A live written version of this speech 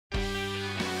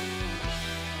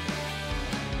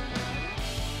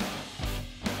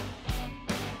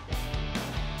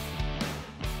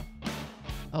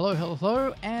Hello, hello,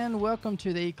 hello, and welcome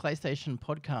to the CLAYSTATION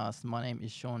podcast. My name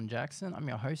is Sean Jackson. I'm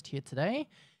your host here today,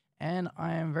 and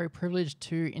I am very privileged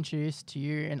to introduce to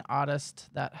you an artist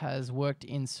that has worked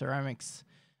in ceramics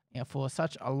for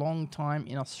such a long time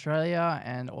in Australia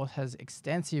and also has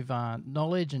extensive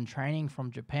knowledge and training from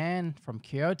Japan, from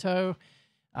Kyoto.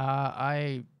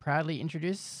 I proudly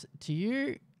introduce to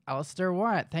you Alistair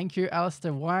Whyte. Thank you,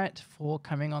 Alistair Whyte, for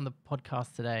coming on the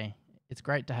podcast today. It's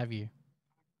great to have you.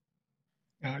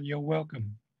 You're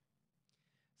welcome.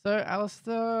 So,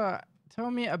 Alistair,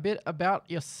 tell me a bit about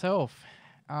yourself.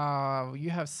 You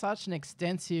have such an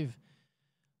extensive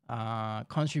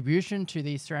contribution to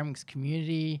the ceramics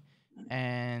community,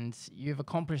 and you've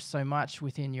accomplished so much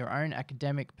within your own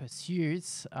academic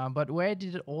pursuits. But where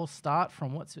did it all start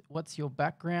from? What's your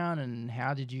background, and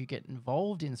how did you get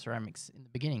involved in ceramics in the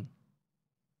beginning?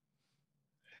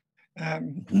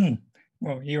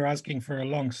 Well, you're asking for a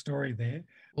long story there,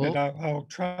 but Well, I'll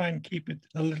try and keep it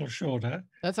a little shorter.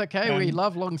 that's okay. We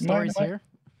love long stories My here.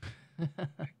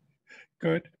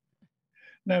 good.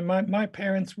 No, my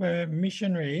parents were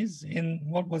missionaries in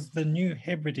what was the New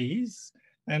Hebrides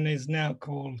and is now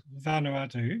called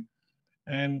Vanuatu.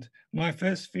 And my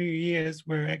first few years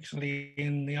were actually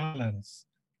in the islands.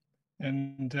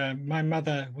 And my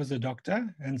mother was a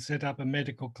doctor and set up a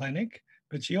medical clinic,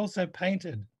 but she also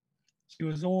painted. She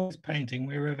was always painting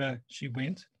wherever she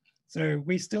went. So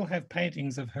we still have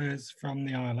paintings of hers from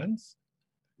the islands.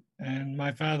 And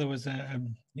my father was a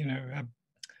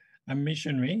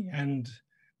missionary and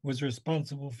was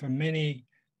responsible for many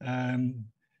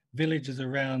villages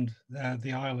around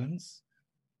the islands.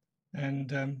 And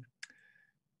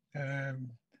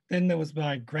then there was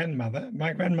my grandmother.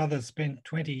 My grandmother spent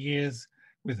 20 years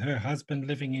with her husband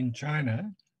living in China,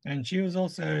 and she was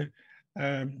also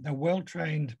a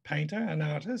well-trained painter, an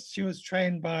artist. She was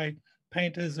trained by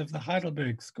painters of the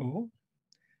Heidelberg School,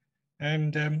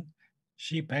 and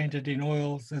she painted in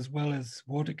oils as well as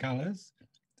watercolors.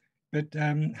 But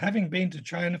having been to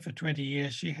China for 20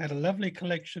 years, she had a lovely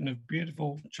collection of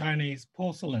beautiful Chinese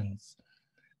porcelains.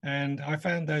 And I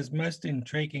found those most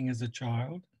intriguing as a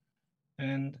child.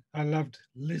 And I loved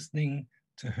listening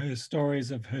to her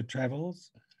stories of her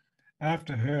travels.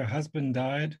 After her husband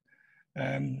died,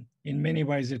 in many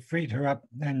ways it freed her up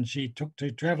and she took to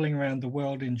traveling around the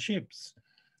world in ships.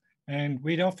 And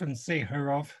we'd often see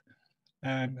her off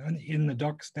in the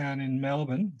docks down in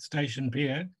Melbourne, Station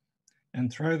Pier,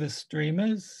 and throw the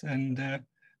streamers and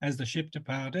as the ship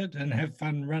departed and have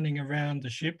fun running around the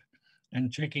ship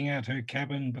and checking out her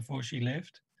cabin before she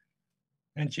left.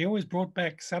 And she always brought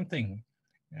back something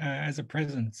as a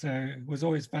present. So it was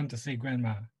always fun to see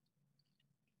Grandma.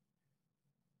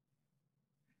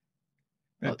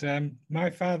 But my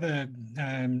father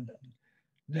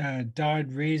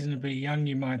died reasonably young,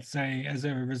 you might say, as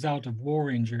a result of war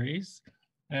injuries.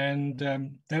 And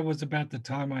that was about the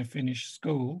time I finished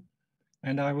school.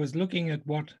 And I was looking at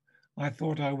what I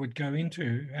thought I would go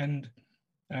into. And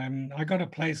I got a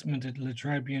placement at La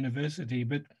Trobe University,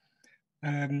 but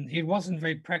it wasn't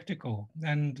very practical.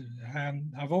 And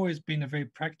I've always been a very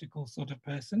practical sort of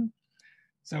person.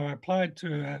 So I applied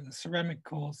to a ceramic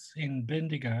course in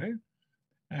Bendigo.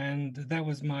 And that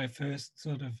was my first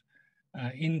sort of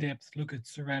in-depth look at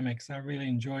ceramics. I really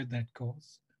enjoyed that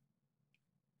course.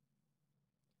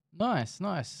 Nice,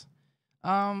 nice.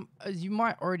 As you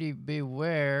might already be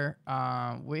aware,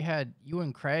 we had you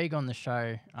and Craig on the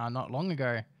show not long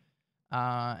ago,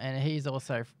 and he's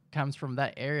also comes from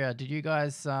that area. Did you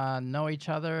guys know each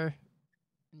other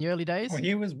in the early days? Well,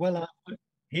 he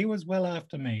was well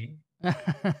after me.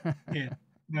 Yeah.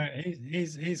 No,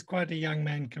 he's quite a young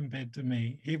man compared to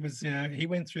me. He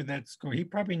went through that school. He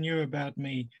probably knew about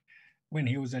me when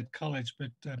he was at college,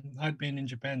 but I'd been in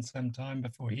Japan some time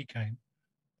before he came.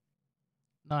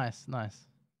 Nice, nice.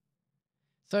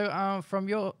 So, from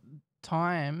your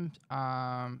time,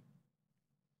 how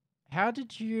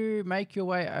did you make your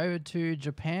way over to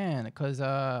Japan? Because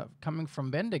coming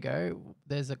from Bendigo,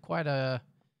 there's a quite a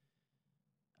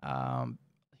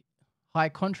high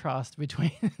contrast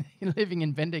between living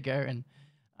in Bendigo and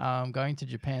going to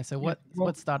Japan. So,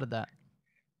 what started that?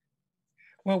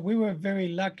 Well, we were very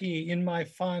lucky in my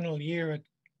final year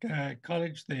at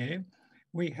college there.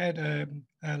 We had a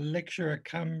lecturer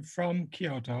come from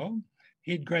Kyoto.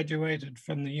 He'd graduated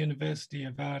from the University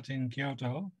of Art in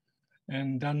Kyoto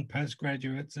and done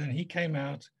postgraduates. And he came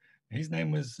out, his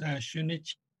name was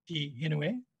Shunichi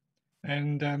Inoue.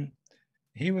 And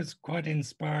he was quite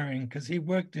inspiring because he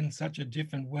worked in such a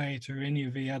different way to any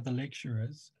of the other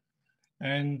lecturers.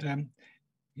 And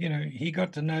he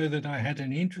got to know that I had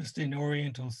an interest in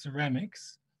oriental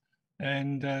ceramics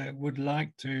and would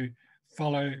like to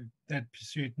follow that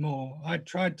pursuit more. I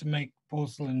tried to make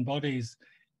porcelain bodies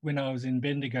when I was in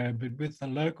Bendigo, but with the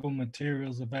local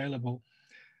materials available,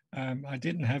 I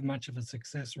didn't have much of a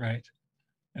success rate.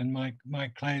 And my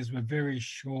clays were very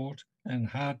short and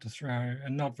hard to throw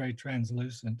and not very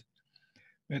translucent.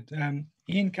 But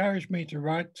he encouraged me to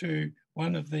write to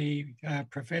one of the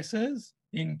professors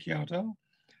in Kyoto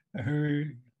who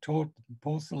taught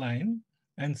porcelain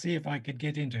and see if I could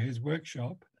get into his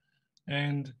workshop.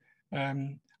 And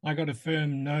I got a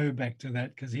firm no back to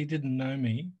that because he didn't know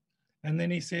me. And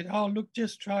then he said, oh, look,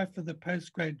 just try for the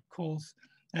postgrad course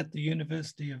at the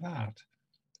University of Art.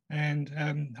 And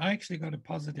I actually got a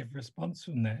positive response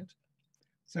from that.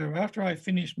 So after I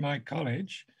finished my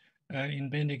college in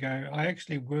Bendigo, I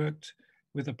actually worked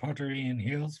with a pottery in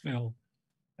Healesville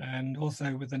and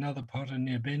also with another potter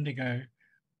near Bendigo.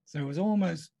 So it was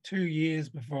almost 2 years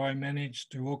before I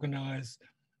managed to organize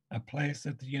a place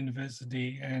at the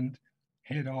university and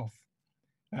head off.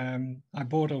 I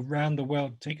bought a round the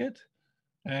world ticket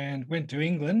and went to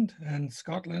England and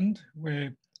Scotland,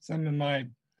 where some of my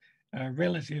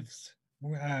relatives,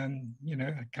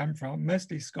 come from,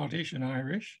 mostly Scottish and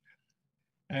Irish,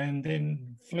 and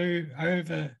then flew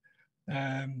over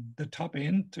the top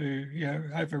end to,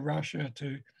 over Russia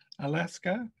to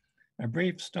Alaska, a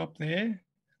brief stop there.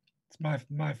 It's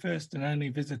my first and only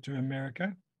visit to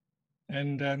America.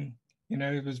 And,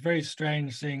 it was very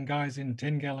strange seeing guys in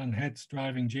 10-gallon hats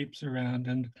driving Jeeps around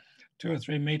and 2 or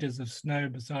 3 meters of snow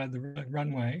beside the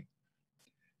runway.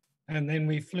 And then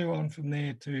we flew on from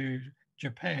there to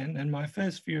Japan. And my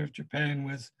first view of Japan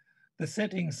was the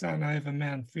setting sun over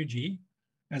Mount Fuji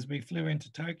as we flew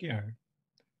into Tokyo.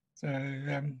 So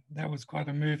that was quite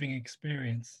a moving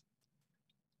experience.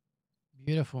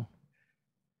 Beautiful.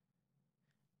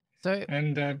 So,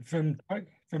 and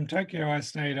from Tokyo, I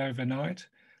stayed overnight.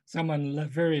 Someone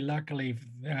very luckily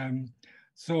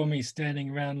saw me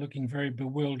standing around looking very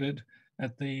bewildered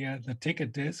at the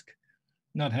ticket desk,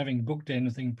 not having booked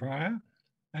anything prior.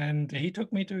 And he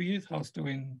took me to a youth hostel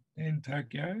in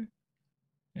Tokyo.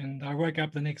 And I woke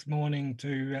up the next morning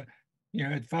to,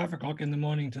 at 5 o'clock in the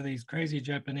morning to these crazy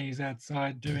Japanese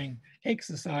outside doing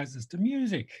exercises to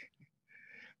music.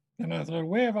 And I thought,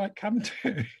 where have I come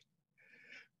to?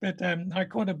 But I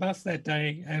caught a bus that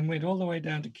day and went all the way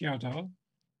down to Kyoto.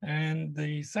 And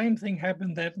the same thing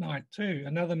happened that night too.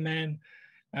 Another man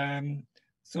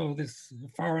saw this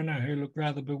foreigner who looked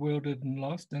rather bewildered and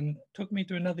lost and took me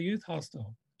to another youth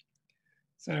hostel.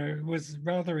 So it was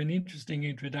rather an interesting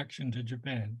introduction to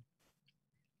Japan.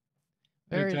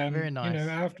 very, very nice.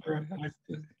 After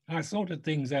I sorted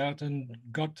things out and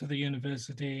got to the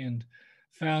university and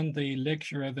found the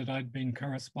lecturer that I'd been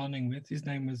corresponding with. His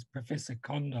name was Professor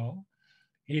Kondo.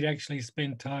 He'd actually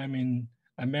spent time in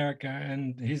America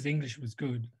and his English was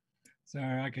good, so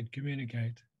I could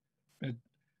communicate. But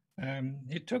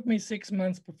it took me 6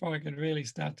 months before I could really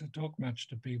start to talk much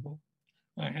to people.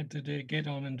 I had to get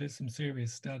on and do some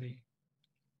serious study.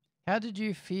 How did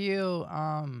you feel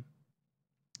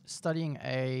studying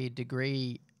a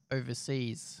degree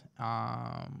overseas,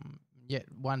 yet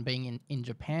one being in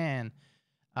Japan?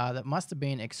 That must have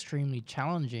been extremely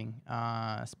challenging,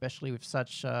 especially with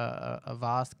such a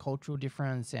vast cultural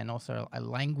difference and also a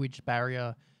language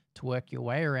barrier to work your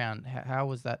way around. How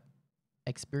was that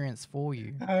experience for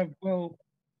you? Well,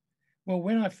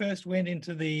 when I first went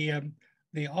into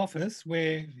the office,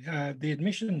 where the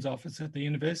admissions office at the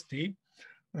university,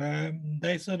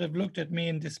 they sort of looked at me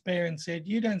in despair and said,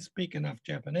 "You don't speak enough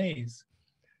Japanese."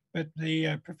 But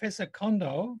the Professor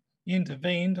Kondo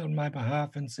intervened on my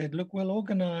behalf and said, look, we'll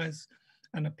organize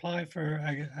and apply for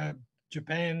a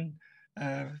Japan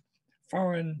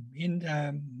foreign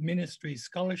ministry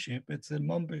scholarship. It's a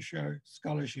Mombasho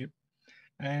scholarship.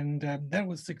 And that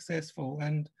was successful.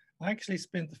 And I actually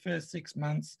spent the first 6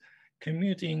 months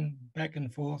commuting back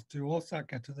and forth to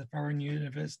Osaka to the Foreign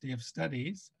University of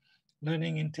Studies,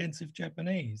 learning intensive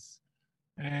Japanese.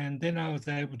 And then I was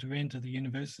able to enter the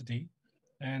university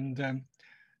and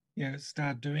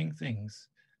start doing things,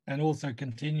 and also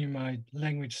continue my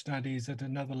language studies at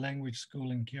another language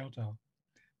school in Kyoto.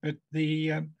 But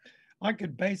I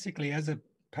could basically, as a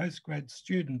postgrad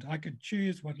student, I could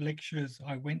choose what lectures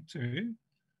I went to.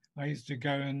 I used to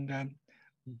go and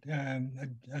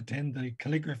attend the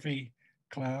calligraphy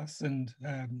class and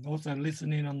also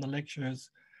listen in on the lectures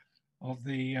of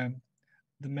the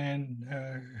man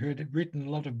who had written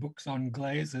a lot of books on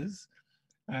glazes.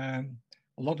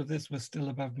 A lot of this was still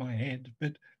above my head,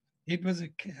 but it was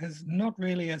not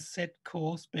really a set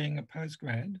course being a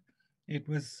postgrad. It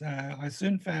was, I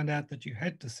soon found out that you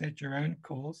had to set your own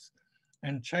course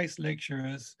and chase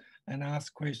lecturers and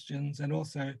ask questions and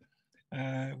also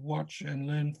watch and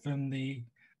learn from the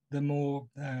more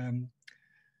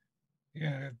you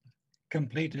know,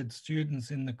 completed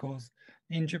students in the course.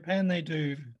 In Japan, they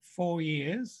do 4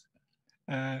 years,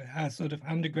 sort of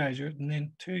undergraduate, and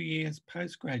then 2 years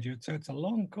postgraduate. So it's a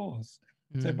long course.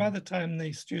 So by Mm. the time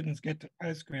these students get to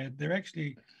postgrad, they're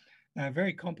actually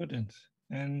very competent.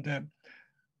 And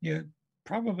yeah,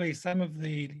 probably some of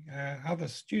the other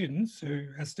students who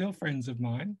are still friends of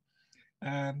mine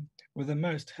were the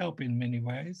most help in many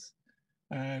ways.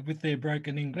 With their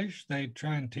broken English, they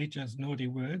try and teach us naughty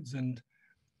words and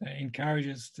encourage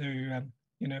us to,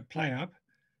 play up.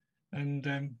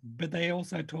 And but they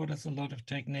also taught us a lot of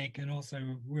technique and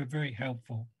also were very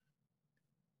helpful.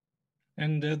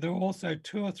 And there were also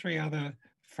two or three other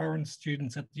foreign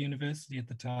students at the university at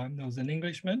the time. There was an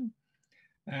Englishman,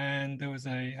 and there was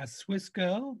a Swiss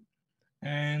girl,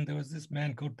 and there was this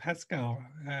man called Pascal,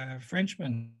 a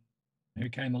Frenchman, who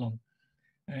came along.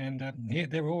 And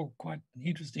they were all quite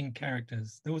interesting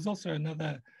characters. There was also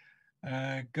another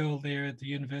girl there at the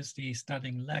university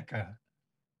studying lacquer,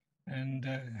 and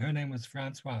her name was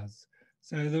Francoise.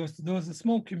 So there was a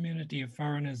small community of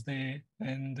foreigners there,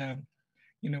 and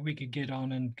we could get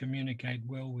on and communicate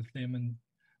well with them and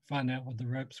find out what the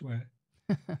ropes were.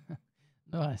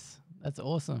 Nice. That's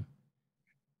awesome.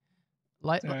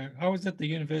 Like, So I was at the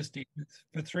university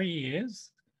for 3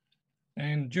 years,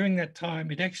 and during that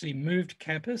time, it actually moved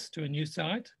campus to a new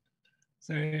site.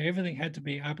 So everything had to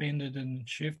be upended and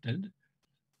shifted.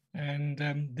 And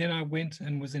then I went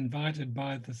and was invited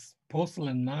by this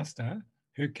porcelain master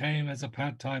who came as a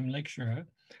part-time lecturer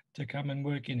to come and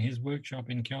work in his workshop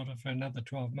in Kyoto for another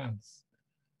 12 months.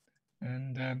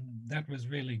 And that was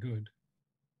really good.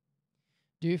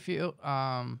 do you feel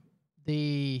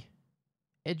the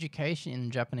education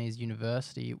in Japanese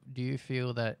university? Do you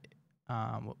feel that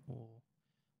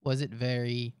was it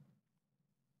very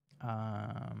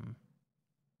um,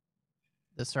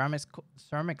 the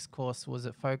ceramics course, was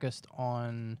it focused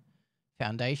on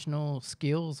foundational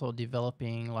skills or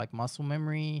developing like muscle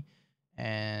memory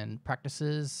and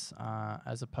practices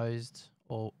as opposed,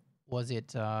 or was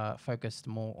it focused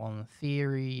more on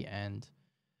theory and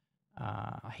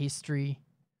history,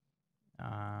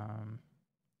 um,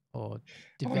 or Oh,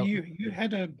 develop? you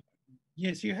had a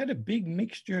yes, you had a big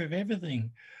mixture of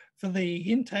everything. For the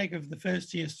intake of the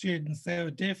first year students, they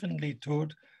were definitely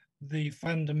taught the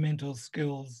fundamental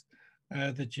skills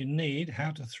that you need: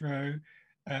 how to throw,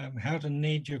 how to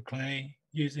knead your clay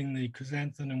using the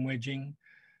chrysanthemum wedging,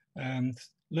 um,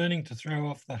 learning to throw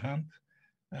off the hump,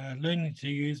 learning to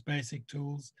use basic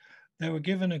tools. They were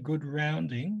given a good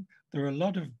rounding. There were a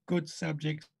lot of good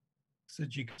subjects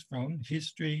that you get from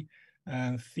history,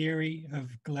 theory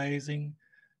of glazing.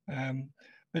 Um,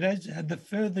 but as the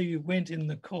further you went in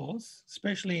the course,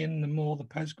 especially in the more the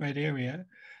postgrad area,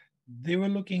 they were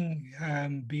looking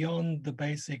beyond the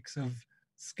basics of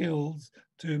skills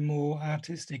to more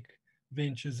artistic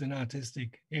ventures and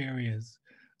artistic areas.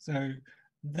 So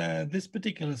this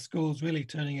particular school is really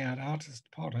turning out artist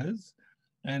potters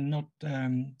and not,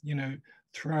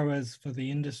 throwers for the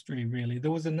industry, really.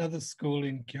 There was another school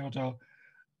in Kyoto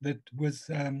that was,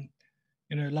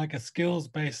 like a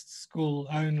skills-based school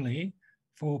only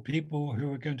for people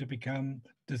who are going to become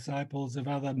disciples of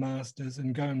other masters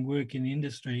and go and work in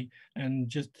industry and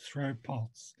just throw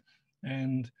pots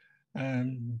and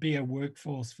be a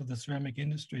workforce for the ceramic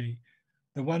industry.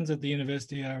 The ones at the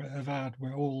University of Art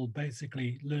were all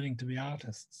basically learning to be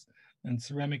artists and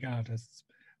ceramic artists.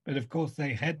 But of course,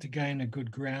 they had to gain a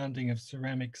good grounding of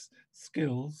ceramics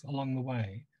skills along the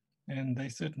way, and they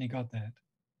certainly got that.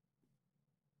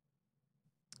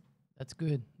 That's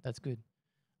good. That's good.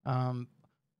 Um,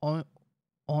 on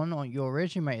on your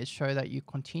resume, it showed that you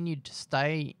continued to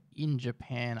stay in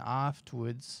Japan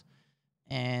afterwards,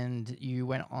 and you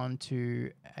went on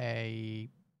to a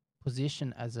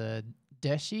position as a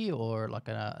deshi, or like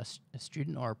a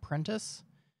student or apprentice.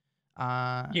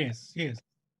 Uh, Yes, yes.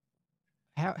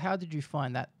 how did you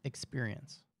find that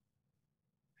experience?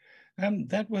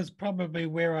 That was probably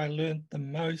where I learned the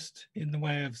most in the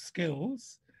way of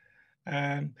skills,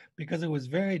 because it was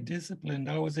very disciplined.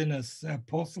 I was in a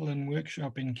porcelain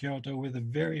workshop in Kyoto with a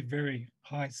very, very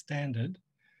high standard.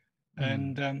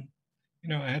 Mm. And,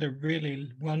 I had a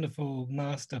really wonderful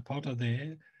master potter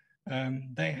there.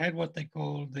 They had what they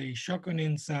called the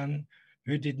shokunin san,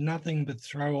 who did nothing but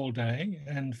throw all day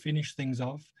and finish things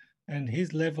off. And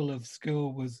his level of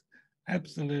skill was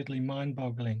absolutely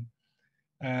mind-boggling.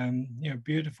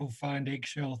 Beautiful fine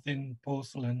eggshell, thin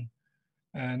porcelain.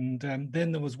 And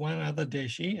then there was one other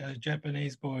deshi, a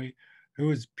Japanese boy, who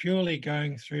was purely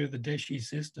going through the deshi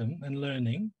system and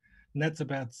learning. And that's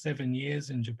about 7 years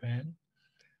in Japan.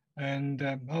 And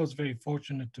I was very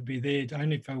fortunate to be there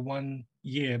only for 1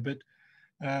 year, but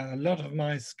a lot of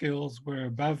my skills were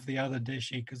above the other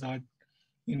deshi because I,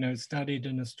 studied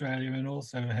in Australia and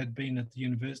also had been at the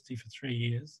university for 3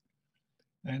 years.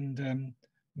 And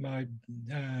my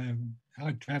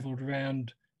I travelled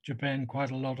around Japan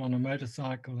quite a lot on a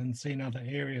motorcycle and seen other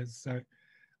areas, so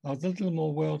I was a little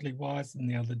more worldly wise than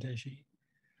the other deshi.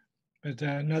 But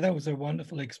no, that was a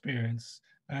wonderful experience,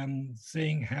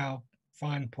 seeing how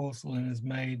fine porcelain is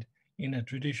made in a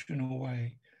traditional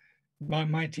way.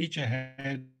 My teacher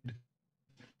had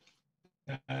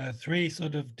three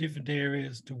sort of different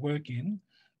areas to work in.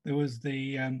 There was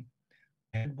they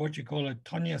had what you call a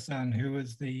Tonya-san, who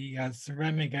was the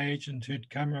ceramic agent who'd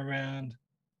come around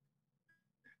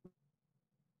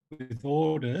with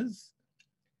orders,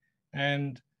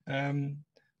 and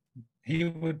he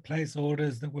would place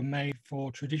orders that were made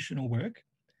for traditional work.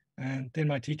 And then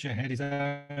my teacher had his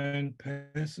own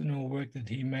personal work that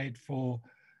he made for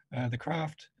the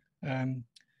craft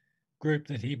group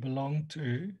that he belonged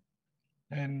to.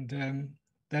 And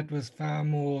that was far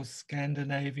more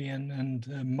Scandinavian and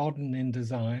modern in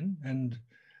design and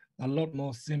a lot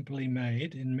more simply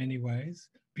made in many ways.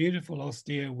 Beautiful,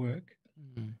 austere work.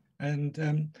 Mm.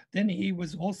 And then he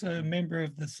was also a member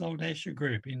of the Soldesha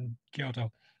group in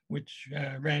Kyoto, which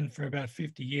ran for about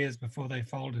 50 years before they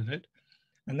folded it.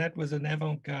 And that was an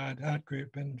avant-garde art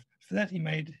group. And for that, he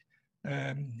made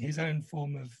his own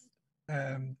form of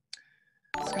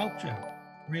sculpture,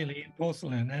 really, in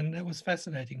porcelain. And that was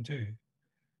fascinating too.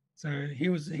 So he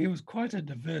was quite a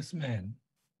diverse man.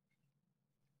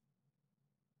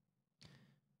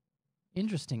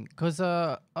 Interesting, because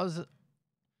I was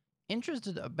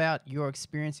interested about your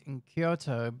experience in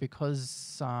Kyoto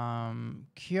because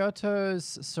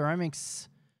Kyoto's ceramics,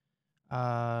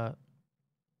 uh,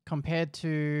 compared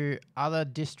to other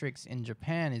districts in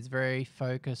Japan, is very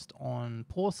focused on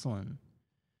porcelain.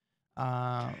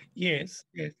 Yes,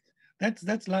 yes.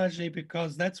 That's largely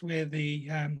because that's where the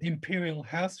imperial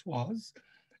house was,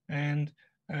 and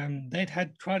they'd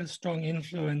had quite a strong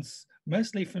influence,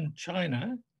 mostly from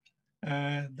China.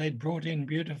 They'd brought in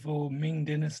beautiful Ming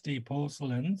Dynasty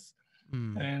porcelains,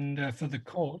 mm, and for the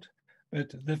court,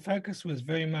 but the focus was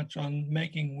very much on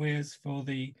making wares for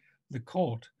the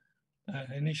court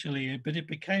initially. But it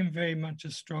became very much a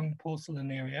strong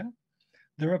porcelain area.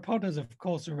 There are potters, of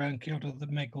course, around Kyoto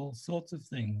that make all sorts of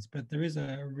things, but there is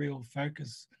a real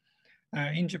focus.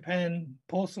 In Japan,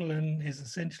 porcelain is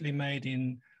essentially made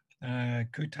in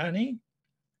Kutani,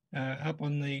 up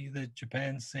on the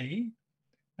Japan Sea,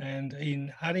 and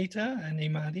in Arita and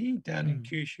Imari down in mm,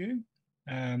 Kyushu,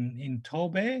 in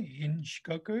Tobe in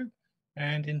Shikoku,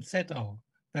 and in Seto.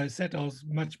 Though Seto's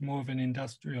much more of an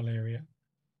industrial area.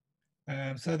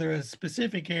 So there are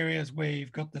specific areas where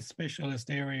you've got the specialist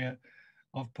area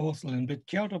of porcelain, but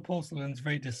Kyoto porcelain is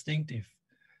very distinctive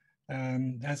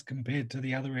as compared to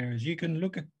the other areas. You can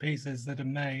look at pieces that are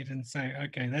made and say,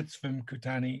 okay, that's from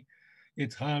Kutani.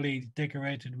 It's highly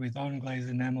decorated with on-glaze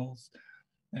enamels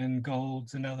and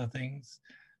golds and other things.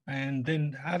 And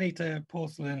then Arita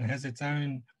porcelain has its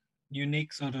own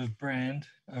unique sort of brand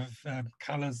of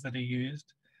colors that are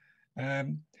used.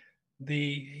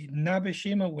 The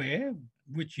Nabeshima ware,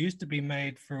 which used to be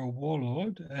made for a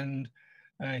warlord, and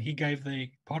he gave the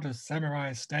potters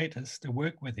samurai status to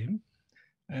work with him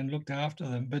and looked after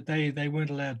them, but they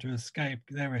weren't allowed to escape.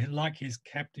 They were like his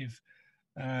captive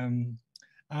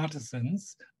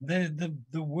artisans. The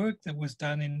work that was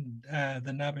done in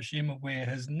the Nabeshima ware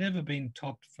has never been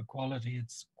topped for quality.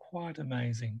 It's quite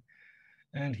amazing.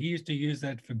 And he used to use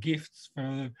that for gifts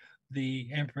for the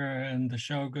emperor and the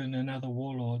shogun and other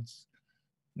warlords.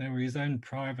 They were his own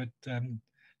private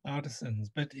artisans,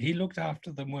 but he looked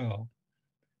after them well,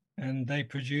 and they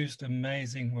produced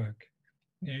amazing work.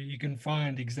 You can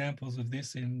find examples of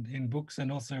this in books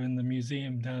and also in the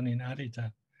museum down in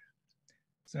Arita.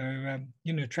 So,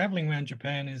 traveling around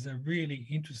Japan is a really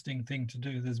interesting thing to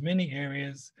do. There's many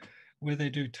areas where they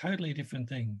do totally different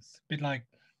things, a bit like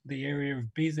the area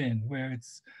of Bizen, where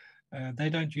they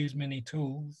don't use many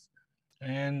tools,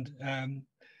 and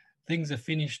things are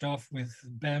finished off with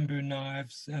bamboo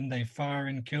knives, and they fire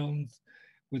in kilns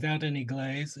without any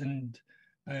glaze. And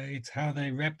it's how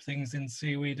they wrap things in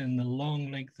seaweed and the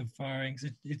long length of firings.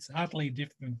 It's utterly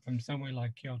different from somewhere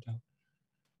like Kyoto.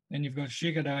 Then you've got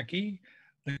shigaraki.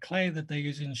 The clay that they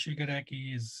use in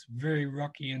shigaraki is very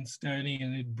rocky and stony,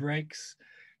 and it breaks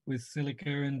with silica,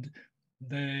 and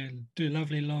they do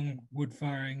lovely long wood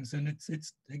firings, and it's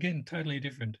again totally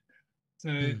different. So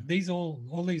mm.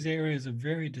 all these areas are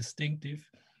very distinctive,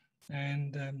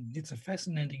 and it's a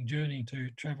fascinating journey to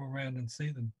travel around and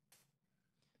see them.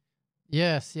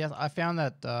 Yes, yes. I found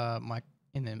that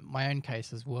my own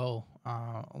case as well.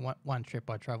 One trip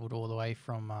I traveled all the way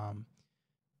from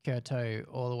Kyoto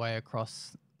all the way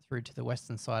across through to the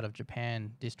western side of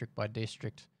Japan, district by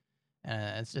district.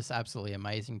 It's just absolutely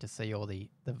amazing to see all the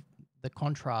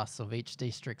contrasts of each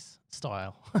district's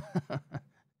style.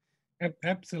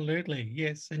 Absolutely,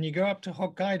 yes. And you go up to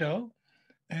Hokkaido,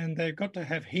 and they've got to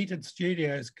have heated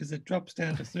studios because it drops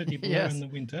down to 30 below in Yes. the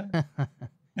winter.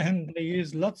 And they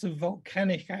use lots of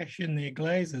volcanic ash in their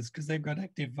glazes because they've got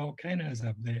active volcanoes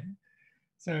up there.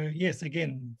 So yes,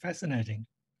 again, fascinating.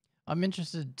 I'm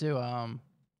interested to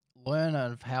learn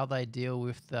of how they deal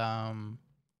with the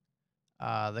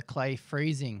clay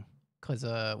freezing because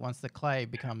once the clay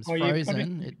becomes Oh, you probably,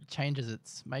 frozen, it changes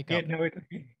its yeah, makeup.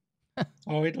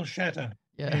 no, it'll shatter.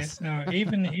 Yes. Yes, no,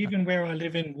 even where I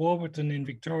live in Warburton in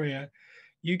Victoria,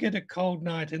 you get a cold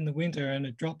night in the winter and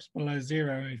it drops below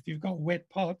zero. If you've got wet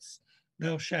pots,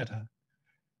 they'll shatter.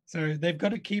 So they've got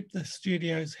to keep the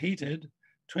studios heated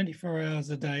 24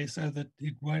 hours a day so that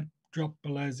it won't drop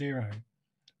below zero.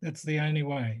 That's the only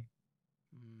way.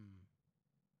 Mm.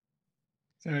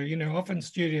 So, you know, often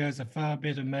studios are far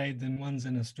better made than ones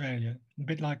in Australia, a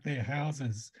bit like their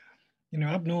houses. You know,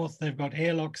 up north, they've got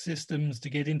airlock systems to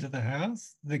get into the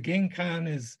house. The Genkan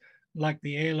is like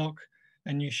the airlock,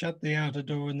 and you shut the outer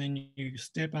door and then you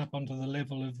step up onto the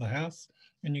level of the house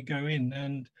and you go in.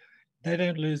 And they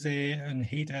don't lose air and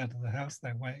heat out of the house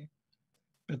that way.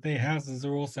 But their houses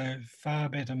are also far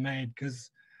better made because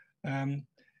um,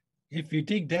 if you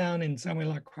dig down in somewhere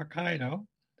like Hokkaido,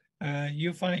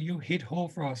 you'll find you'll hit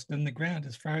hoarfrost and the ground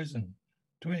is frozen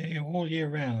all year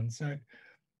round. So,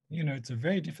 you know, it's a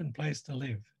very different place to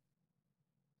live.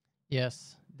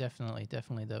 Yes, definitely,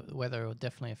 definitely. The weather will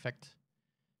definitely affect,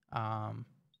 um,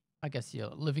 I guess, your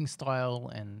living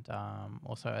style, and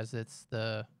also as it's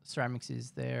the ceramics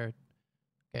is their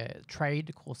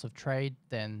trade, course of trade,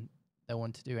 then they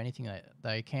want to do anything that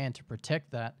they can to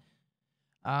protect that.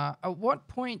 At what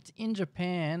point in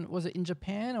Japan, was it in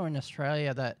Japan or in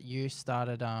Australia that you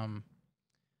started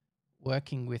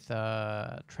working with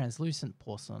translucent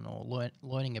porcelain or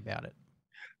learning about it?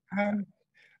 Um,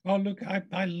 oh, look,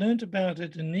 I learned about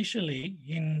it initially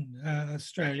in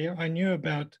Australia. I knew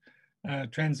about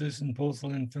translucent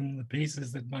porcelain from the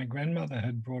pieces that my grandmother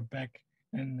had brought back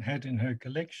and had in her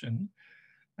collection.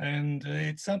 And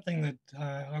it's something that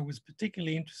I was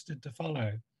particularly interested to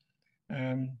follow.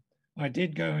 Um, I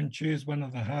did go and choose one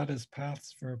of the hardest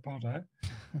paths for a potter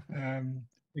um,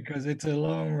 because it's a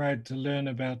long road to learn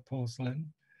about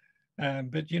porcelain.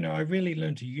 But you know, I really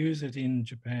learned to use it in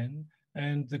Japan,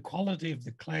 and the quality of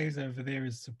the clays over there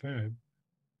is superb.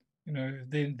 You know,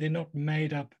 they're not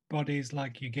made up bodies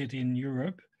like you get in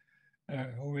Europe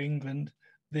or England.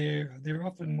 They're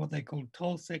often what they call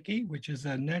tolseki, which is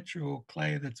a natural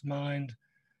clay that's mined,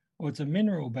 or it's a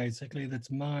mineral basically that's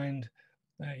mined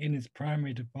in its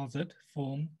primary deposit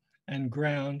form and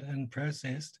ground and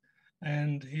processed,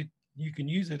 and it you can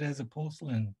use it as a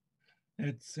porcelain.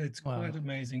 It's quite Wow.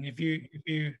 amazing. If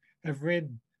you have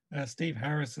read Steve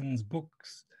Harrison's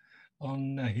books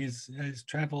on his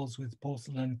travels with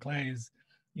porcelain clays,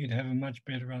 you'd have a much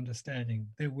better understanding.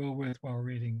 They're well worthwhile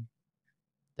reading.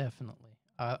 Definitely.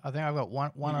 I think I've got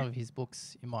one Yeah. of his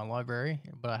books in my library,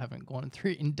 but I haven't gone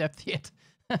through it in depth yet.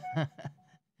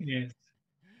 Yes.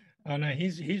 Oh no,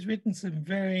 he's written some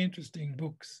very interesting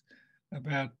books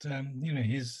about you know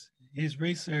his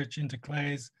research into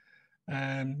clays, you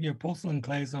know, porcelain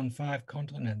clays on 5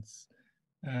 continents.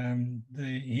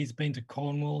 He's been to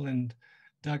Cornwall and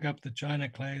dug up the china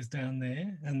clays down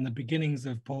there and the beginnings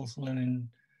of porcelain in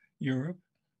Europe,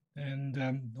 and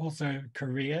also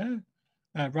Korea,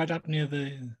 right up near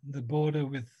the border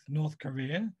with North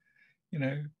Korea, you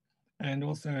know, and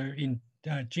also in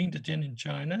Jingdezhen in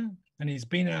China. And he's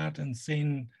been out and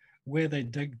seen where they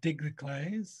dig the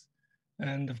clays,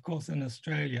 and of course in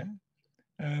Australia.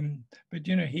 But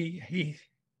you know, he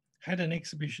had an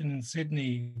exhibition in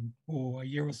Sydney a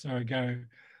year or so ago,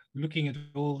 looking at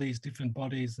all these different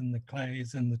bodies and the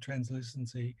clays and the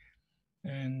translucency,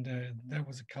 and that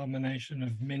was a culmination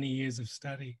of many years of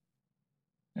study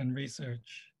and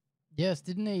research. Yes,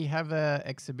 didn't he have a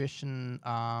exhibition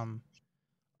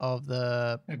of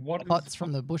the At pots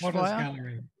from the Waters bushfire?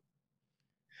 Gallery.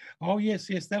 Oh yes,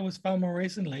 yes, that was far more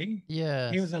recently.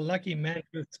 He was Yes. a lucky man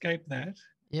to escape that.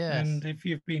 And Yes. if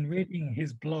you've been reading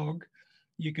his blog,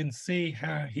 you can see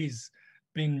how he's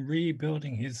been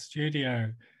rebuilding his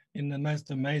studio in the most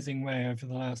amazing way over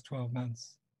the last 12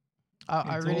 months. I,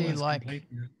 I It's really almost like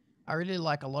complete now. I really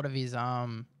like a lot of his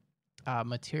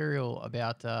material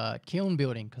about kiln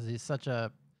building because he's such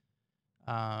a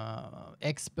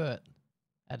expert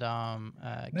at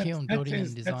That's kiln that's building and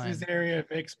his that's his design. area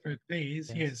of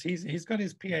expertise. Yes. Yes, he's got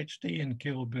his PhD in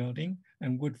kiln building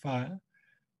and wood fire.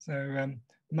 So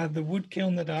the wood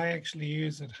kiln that I actually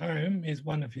use at home is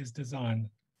one of his design,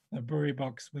 a brewery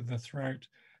box with a throat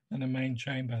and a main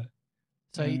chamber.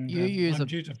 So And you use I'm a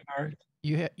due to fire it.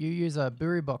 you use a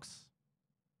brewery box.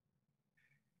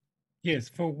 Yes,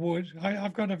 for wood.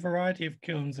 I've got a variety of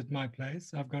kilns at my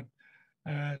place. I've got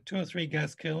 2 or 3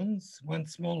 gas kilns, one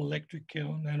small electric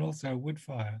kiln, and also a wood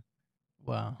fire.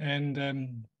 Wow. And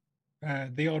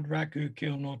the odd raku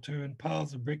kiln or two, and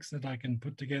piles of bricks that I can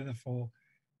put together for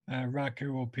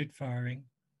raku or pit firing.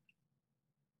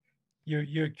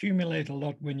 You accumulate a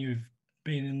lot when you've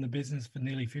been in the business for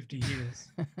nearly 50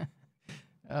 years.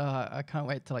 I can't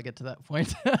wait till I get to that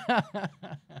point.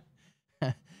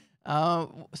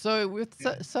 So with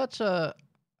such a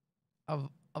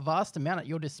a vast amount at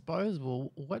your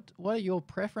disposal, what are your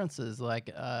preferences? Like,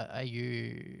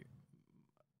 do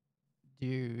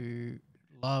you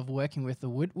love working with the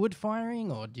wood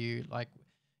firing, or do you like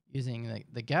using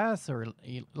the gas or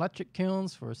electric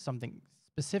kilns for something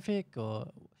specific, or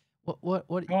Oh,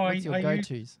 what's your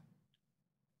go-tos?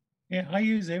 I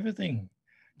use everything.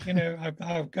 You know,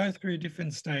 I'll go through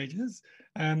different stages.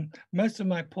 Most of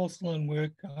my porcelain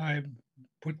work I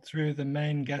put through the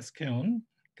main gas kiln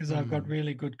because I've got Hmm.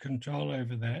 really good control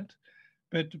over that.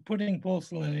 But putting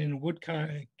porcelain in wood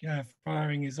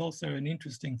firing is also an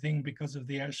interesting thing because of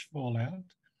the ash fallout.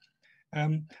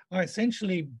 I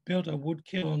essentially built a wood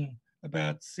kiln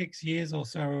about 6 years or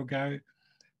so ago,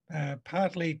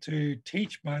 partly to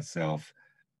teach myself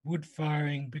wood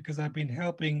firing because I've been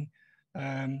helping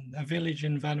a village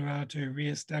in Vanuatu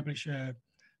re-establish a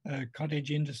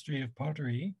cottage industry of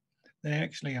pottery. They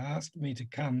actually asked me to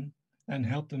come and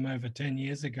help them over 10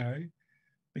 years ago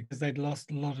because they'd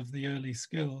lost a lot of the early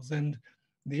skills. And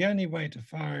the only way to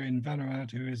fire in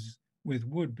Vanuatu is with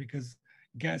wood because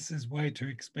gas is way too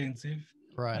expensive.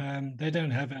 Right. They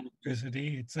don't have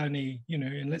electricity. It's only,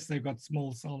 unless they've got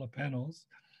small solar panels.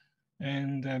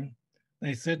 And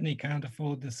they certainly can't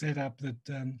afford the setup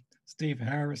that Steve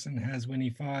Harrison has when he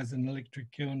fires an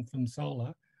electric kiln from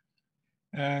solar.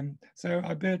 So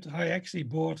I actually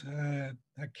bought a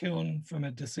kiln from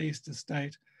a deceased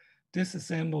estate,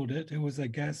 disassembled it. It was a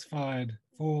gas-fired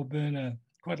 4-burner,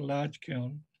 quite a large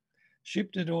kiln,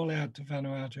 shipped it all out to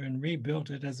Vanuatu and rebuilt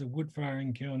it as a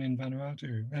wood-firing kiln in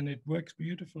Vanuatu, and it works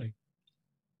beautifully.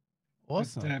 But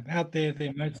Awesome. out there,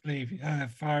 they're mostly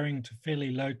firing to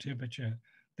fairly low temperature.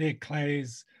 Their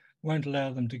clays won't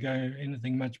allow them to go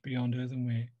anything much beyond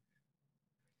earthenware.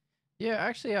 Yeah,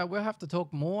 actually, we'll have to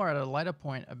talk more at a later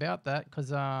point about that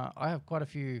because I have quite a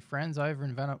few friends over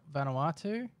in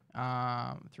Vanuatu,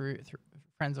 through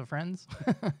friends of friends,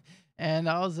 and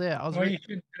I was there. Oh,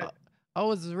 I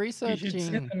was you should send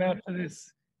researching. them out to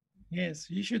this. Yes,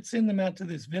 you should send them out to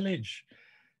this village.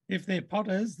 If they're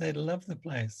potters, they'd love the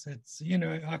place. It's,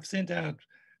 I've sent out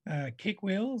kick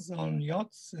wheels on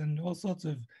yachts and all sorts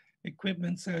of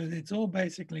equipment. So it's all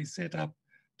basically set up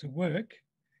to work.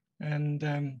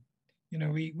 And,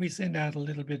 we send out a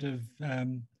little bit of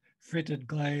fritted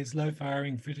glaze, low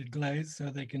firing fritted glaze, so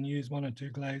they can use 1 or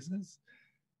 2 glazes.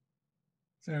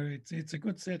 So it's a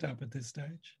good setup at this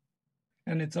stage.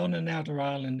 And it's on an outer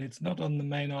island. It's not on the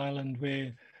main island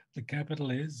where the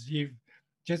capital is.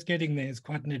 Just getting there is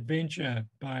quite an adventure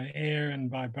by air and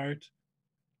by boat,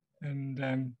 and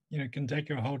can take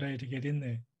you a whole day to get in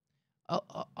there.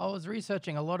 I was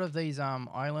researching a lot of these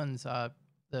islands,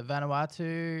 the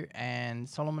Vanuatu and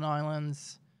Solomon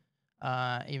Islands,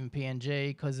 even PNG,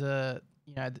 because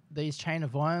these chain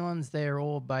of islands, they're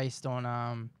all based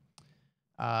on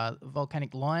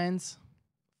volcanic lines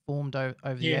formed over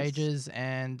the Yes. ages,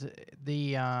 and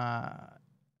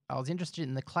I was interested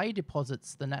in the clay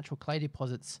deposits, the natural clay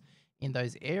deposits in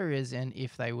those areas, and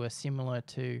if they were similar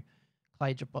to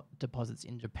clay deposits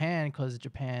in Japan, because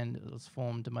Japan was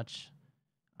formed much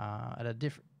at a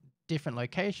different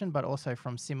location, but also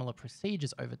from similar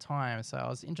procedures over time. So I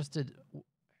was interested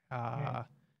about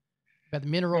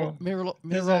the Well,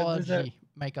 mineralogy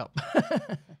makeup.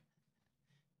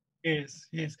 yes.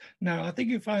 No, I think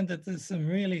you find that there's some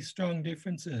really strong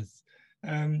differences.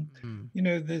 Mm.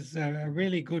 There's a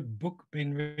really good book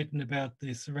been written about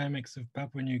the ceramics of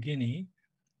Papua New Guinea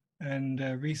and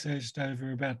researched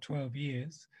over about 12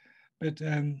 years. But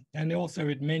and also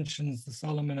it mentions the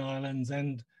Solomon Islands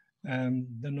and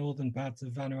the northern parts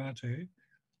of Vanuatu.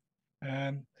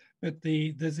 But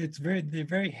they're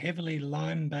very heavily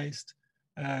lime-based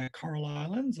coral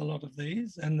islands, a lot of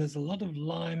these, and there's a lot of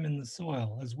lime in the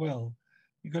soil as well.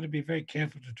 You've got to be very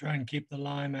careful to try and keep the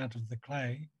lime out of the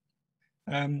clay.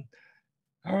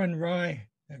 Owen Rye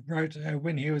wrote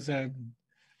when he was an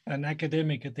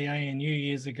academic at the ANU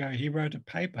years ago. He wrote a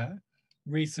paper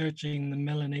researching the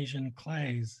Melanesian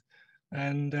clays,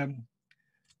 and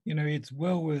it's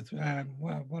well worth.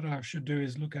 Well, what I should do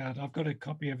is look at. I've got a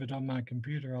copy of it on my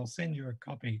computer. I'll send you a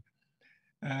copy.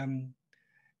 Um,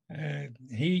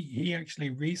 he actually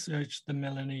researched the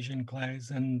Melanesian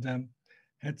clays and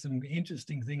had some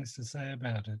interesting things to say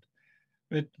about it.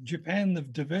 But Japan, the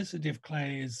diversity of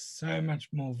clay is so much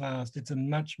more vast. It's a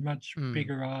much, much Mm.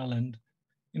 bigger island.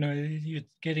 You're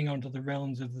getting onto the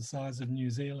realms of the size of New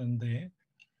Zealand there.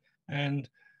 And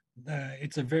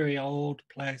it's a very old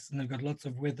place, and they've got lots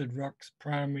of weathered rocks,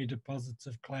 primary deposits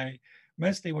of clay.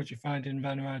 Mostly what you find in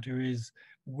Vanuatu is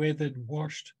weathered,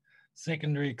 washed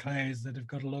secondary clays that have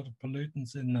got a lot of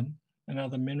pollutants in them and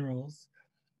other minerals.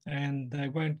 And they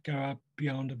won't go up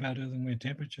beyond about earthenware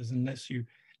temperatures unless you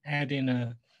add in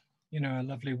a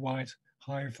lovely white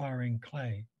high firing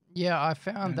clay. Yeah, I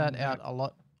found that And out a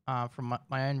lot from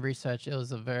my own research. It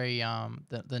was a very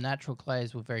the natural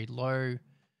clays were very low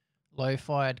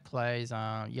fired clays,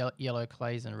 yellow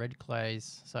clays and red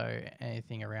clays. So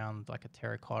anything around like a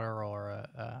terracotta or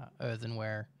a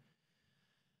earthenware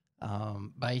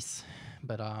base,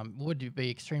 but would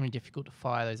be extremely difficult to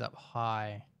fire those up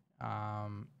high.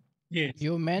 Um, yes,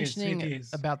 you were yes, it mentioning is.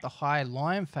 about the high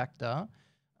lime factor.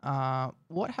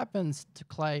 What happens to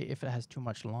clay if it has too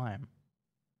much lime?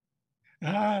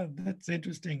 That's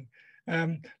interesting.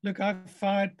 Look, I've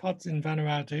fired pots in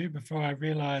Vanuatu before I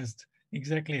realized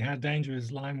exactly how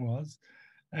dangerous lime was.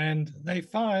 And they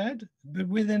fired, but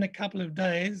within a couple of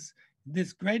days,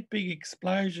 this great big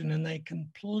explosion, and they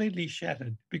completely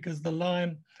shattered because the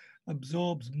lime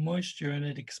absorbs moisture and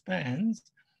it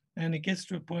expands. And it gets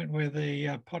to a point where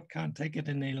the pot can't take it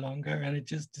any longer and it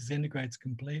just disintegrates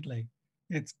completely.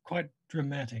 It's quite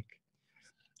dramatic.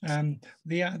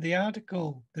 The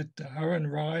article that Owen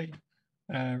Rye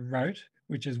wrote,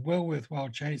 which is well worthwhile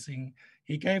chasing,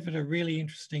 he gave it a really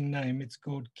interesting name. It's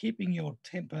called Keeping Your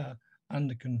Temper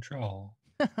Under Control.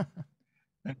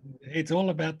 And it's all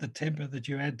about the temper that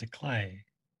you add to clay.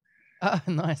 Ah,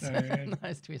 nice, So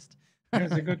nice twist. it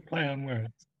was a good play on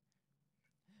words.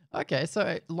 Okay,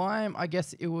 so lime, I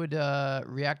guess it would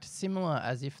react similar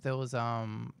as if there was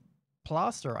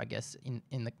plaster, I guess,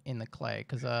 in the clay,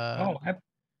 because Oh,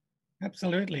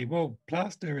 absolutely. Well,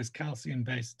 plaster is calcium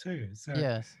based too. So,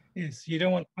 yes. yes, you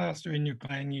don't want plaster in your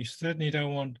clay, and you certainly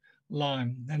don't want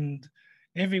lime. And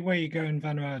everywhere you go in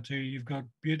Vanuatu, you've got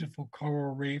beautiful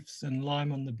coral reefs and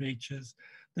lime on the beaches.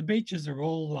 The beaches are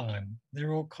all lime,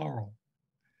 they're all coral.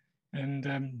 And,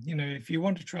 if you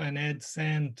want to try and add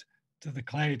sand to the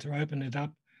clay to open it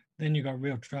up, then you've got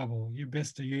real trouble. You're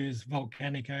best to use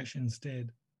volcanic ash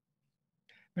instead.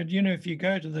 But if you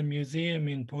go to the museum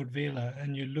in Port Vila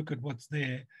and you look at what's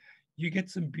there, you get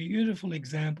some beautiful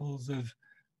examples of,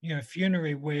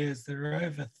 funerary wares that are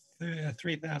over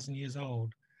 3,000 years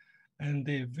old, and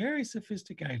they're very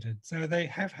sophisticated. So they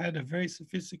have had a very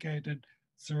sophisticated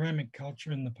ceramic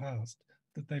culture in the past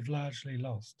that they've largely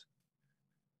lost.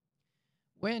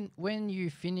 When you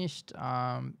finished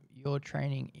your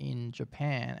training in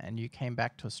Japan and you came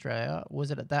back to Australia,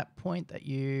 was it at that point that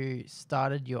you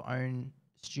started your own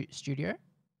studio?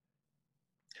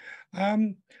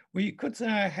 Well, you could say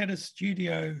I had a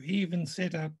studio even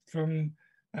set up from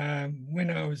when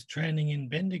I was training in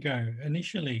Bendigo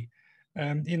initially.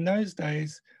 In those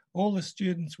days, all the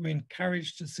students were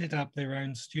encouraged to set up their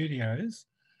own studios.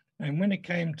 And when it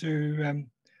came to,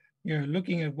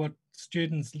 looking at what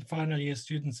students, final year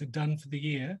students had done for the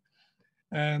year,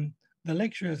 the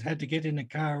lecturers had to get in a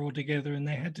car all together and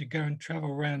they had to go and travel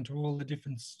around to all the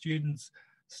different students'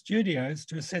 studios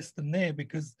to assess them there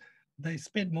because they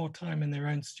spent more time in their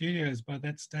own studios by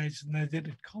that stage than they did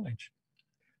at college.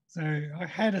 So I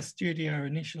had a studio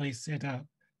initially set up,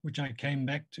 which I came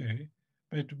back to,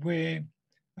 but where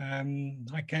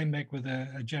I came back with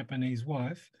a Japanese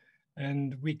wife,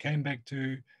 and we came back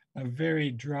to a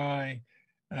very dry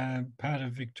part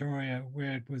of Victoria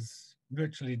where it was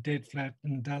virtually dead flat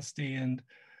and dusty, and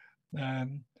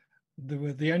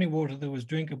the only water that was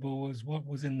drinkable was what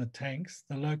was in the tanks.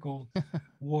 The local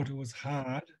water was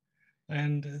hard,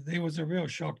 and there was a real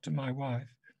shock to my wife.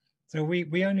 So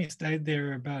we only stayed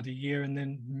there about a year and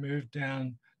then moved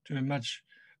down to a much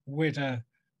wetter,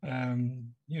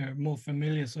 more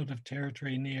familiar sort of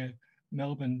territory near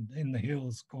Melbourne in the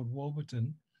hills called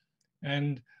Warburton.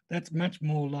 And that's much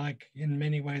more like, in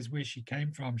many ways, where she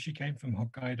came from. She came from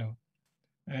Hokkaido.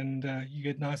 And you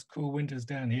get nice cool winters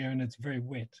down here and it's very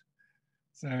wet.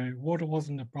 So water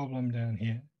wasn't a problem down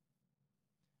here.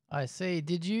 I see.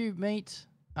 Did you meet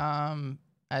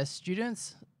as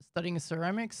students studying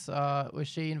ceramics? Was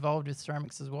she involved with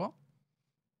ceramics as well?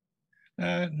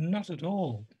 Not at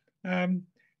all. Um,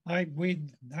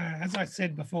 as I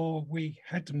said before, we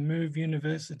had to move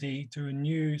university to a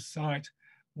new site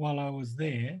while I was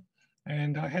there,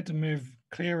 and I had to move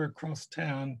clear across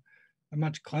town,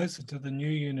 much closer to the new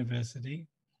university.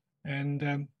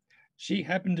 And she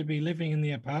happened to be living in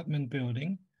the apartment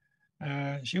building.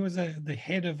 She was the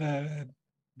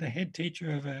head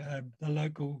teacher of the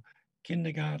local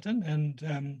kindergarten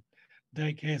and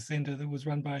daycare center that was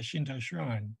run by a Shinto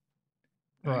shrine.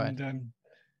 Right. And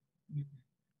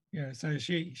yeah, so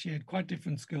she had quite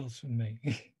different skills from me.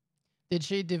 Did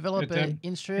she develop but an and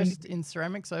interest in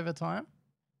ceramics over time?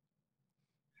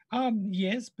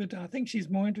 yes, but I think she's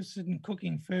more interested in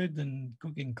cooking food than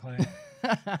cooking clay.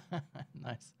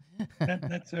 Nice.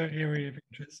 That's her area of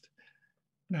interest.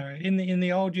 No, in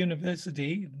the old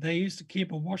university, they used to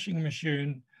keep a washing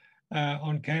machine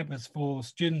on campus for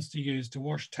students to use to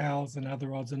wash towels and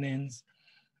other odds and ends.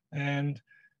 And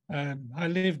I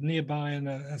lived nearby in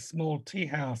a small tea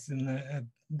house in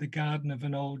the garden of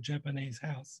an old Japanese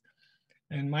house.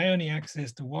 And my only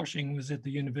access to washing was at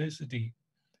the university.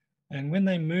 And when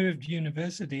they moved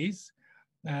universities,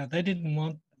 they didn't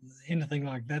want anything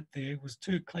like that there. It was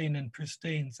too clean and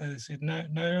pristine. So they said, no,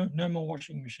 no, no more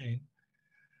washing machine.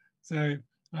 So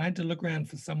I had to look around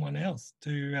for someone else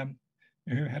who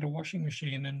had a washing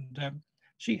machine. And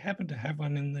she happened to have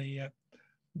one in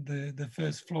the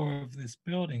first floor of this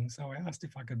building. So I asked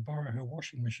if I could borrow her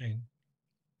washing machine.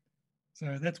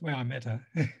 So that's where I met her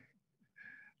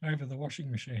over the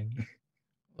washing machine.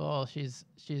 Well, she's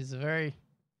very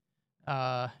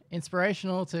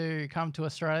inspirational to come to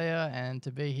Australia and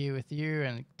to be here with you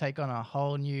and take on a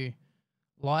whole new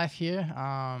life here.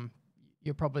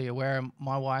 You're probably aware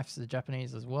my wife's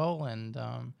Japanese as well, and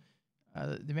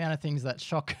the amount of things that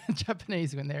shock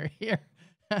Japanese when they're here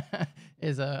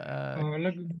is Oh,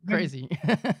 look, crazy.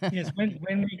 yes,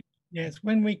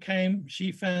 when we came,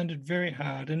 she found it very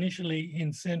hard. Initially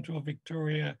in central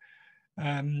Victoria,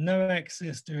 no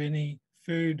access to any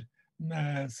food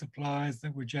supplies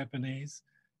that were Japanese.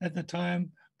 At the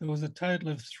time, there was a total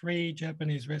of 3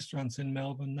 Japanese restaurants in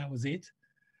Melbourne. That was it.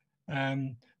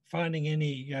 Finding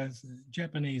any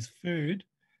Japanese food,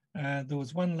 there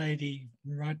was one lady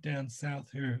right down south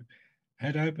who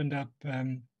had opened up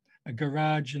a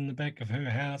garage in the back of her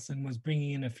house and was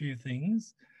bringing in a few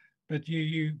things. But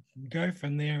you go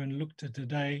from there and look to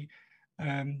today,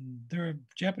 there are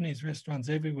Japanese restaurants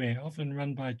everywhere, often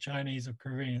run by Chinese or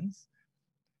Koreans.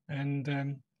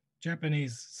 And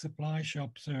Japanese supply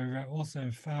shops are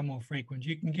also far more frequent.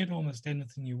 You can get almost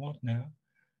anything you want now.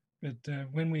 But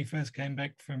when we first came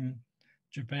back from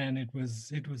Japan, it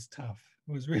was tough.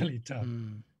 It was really tough.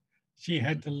 Mm. She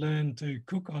had to learn to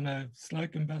cook on a slow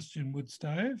combustion wood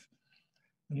stove,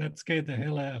 and that scared the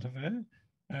hell out of her.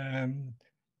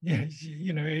 Yeah,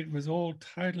 it was all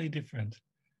totally different.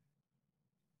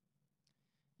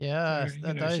 So, Yes,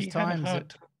 at those she had a times, hard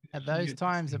time at getting those used to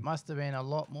times, it things. must have been a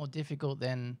lot more difficult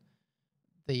than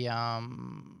the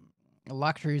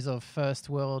luxuries of first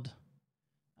world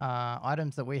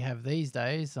items that we have these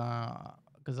days.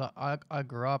 Because I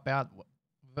grew up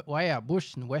way out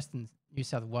bush in Western New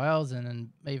South Wales, and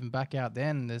even back out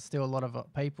then, there's still a lot of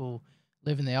people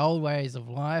living the old ways of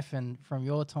life. And from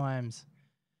your times,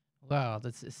 wow,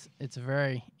 it's a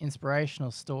very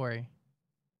inspirational story.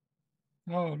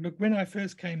 Oh, look, when I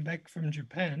first came back from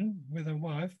Japan with a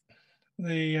wife,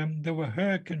 there were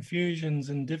her confusions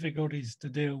and difficulties to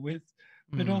deal with,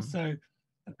 but Mm. also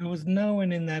there was no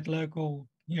one in that local,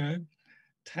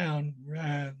 town.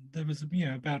 There was,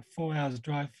 about 4 hours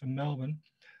drive from Melbourne.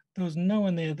 There was no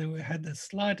one there that had the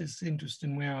slightest interest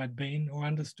in where I'd been or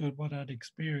understood what I'd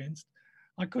experienced.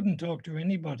 I couldn't talk to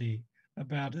anybody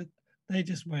about it. They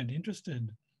just weren't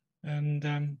interested.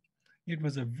 And it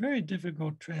was a very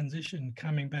difficult transition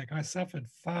coming back. I suffered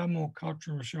far more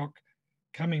cultural shock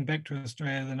coming back to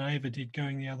Australia than I ever did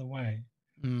going the other way.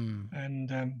 Mm.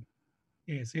 And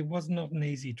yes, it was not an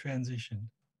easy transition.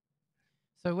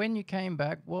 So when you came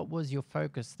back, what was your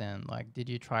focus then? Like, did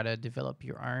you try to develop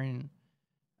your own,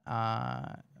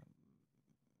 uh,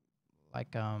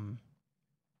 like,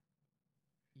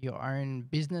 your own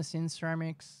business in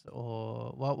ceramics,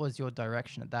 or what was your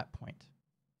direction at that point?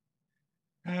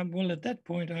 Well, at that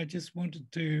point, I just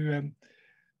wanted to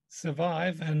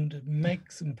survive and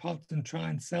make some pots and try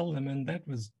and sell them. And that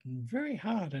was very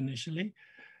hard initially.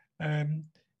 Um,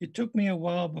 it took me a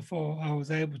while before I was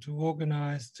able to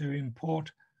organize to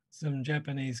import some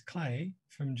Japanese clay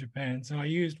from Japan. So I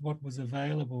used what was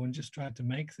available and just tried to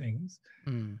make things.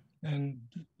 Mm. And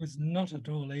it was not at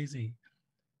all easy.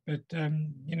 But,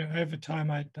 you know, over time,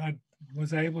 I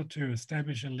was able to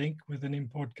establish a link with an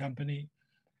import company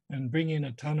and bring in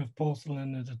a ton of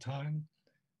porcelain at a time.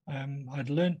 I'd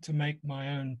learned to make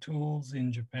my own tools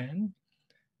in Japan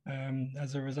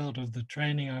as a result of the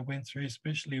training I went through,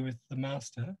 especially with the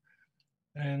master.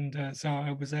 And so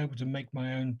I was able to make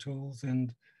my own tools,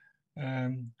 and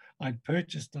I'd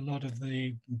purchased a lot of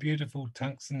the beautiful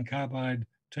tungsten carbide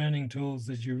turning tools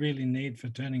that you really need for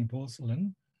turning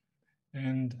porcelain.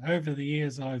 And over the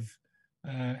years, I've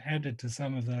added to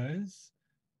some of those.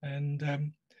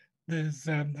 And there's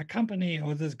a company,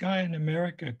 or there's a guy in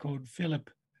America called Philip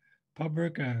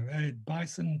Pobruka at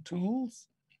Bison Tools.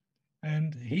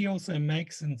 And he also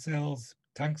makes and sells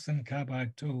tungsten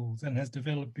carbide tools and has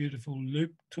developed beautiful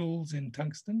loop tools in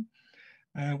tungsten.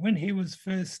 When he was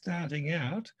first starting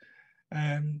out,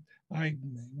 I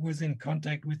was in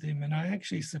contact with him, and I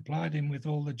actually supplied him with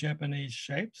all the Japanese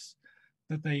shapes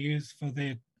that they use for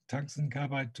their tungsten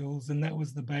carbide tools, and that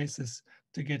was the basis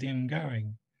to get him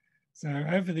going. So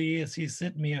over the years, he's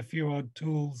sent me a few odd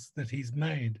tools that he's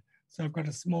made. So I've got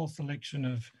a small selection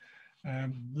of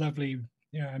lovely,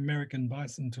 you know, American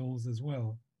bison tools as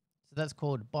well. So that's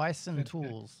called Bison But,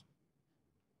 Tools.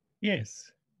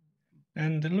 yes,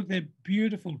 and look, they're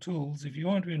beautiful tools. If you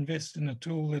want to invest in a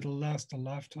tool that'll last a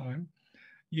lifetime,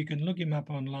 you can look him up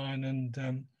online,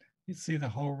 and you see the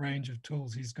whole range of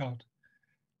tools he's got.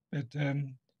 But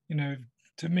you know,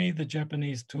 to me, the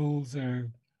Japanese tools are,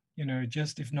 you know,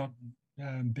 just if not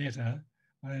better,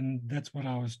 and that's what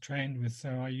I was trained with. So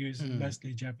I use Mm.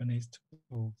 mostly Japanese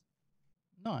tools.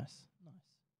 Nice, nice.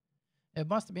 It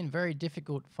must have been very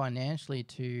difficult financially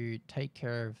to take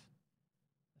care of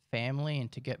the family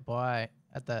and to get by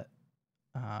at that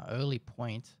early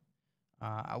point.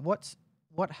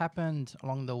 What happened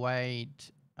along the way?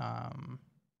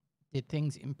 Did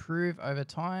things improve over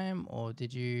time, or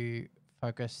did you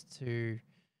focus to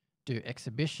do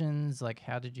exhibitions? Like,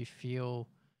 how did you feel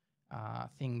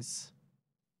things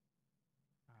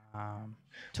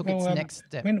took Well, its next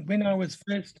step? when I was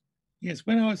first, yes,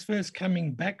 when I was first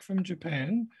coming back from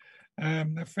Japan,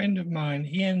 a friend of mine,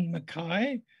 Ian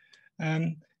Mackay,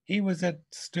 he was at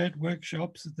Sturt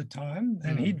Workshops at the time,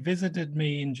 and Mm. he'd visited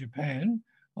me in Japan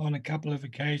on a couple of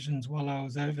occasions while I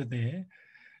was over there.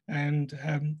 And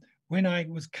when I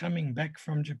was coming back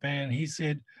from Japan, he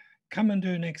said, "Come and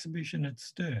do an exhibition at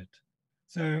Sturt."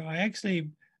 So I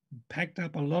actually packed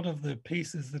up a lot of the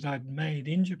pieces that I'd made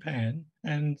in Japan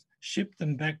and shipped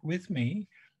them back with me.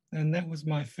 And that was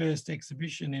my first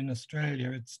exhibition in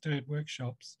Australia at Sturt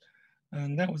Workshops.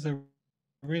 And that was a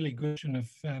really good collection of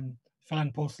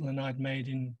fine porcelain I'd made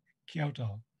in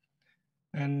Kyoto.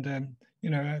 And, you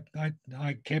know,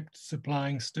 I kept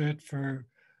supplying Sturt for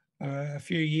a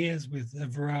few years with a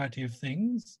variety of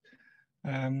things.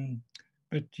 Um,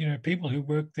 but you know, people who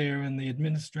work there and the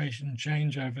administration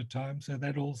change over time, so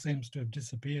that all seems to have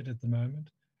disappeared at the moment.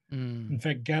 Mm. In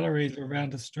fact, galleries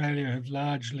around Australia have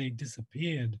largely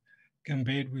disappeared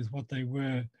compared with what they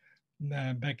were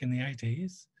back in the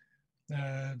 80s.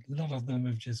 A lot of them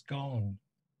have just gone.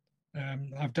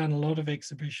 I've done a lot of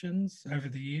exhibitions over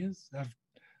the years. I've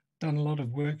done a lot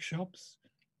of workshops.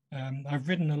 I've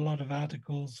written a lot of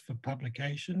articles for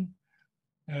publication.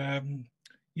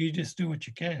 You just do what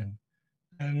you can.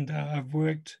 And I've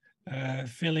worked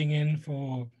filling in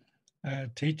for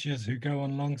teachers who go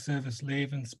on long service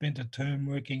leave and spent a term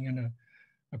working in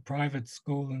a private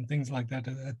school and things like that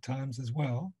at times as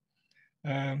well.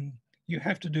 You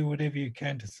have to do whatever you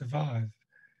can to survive.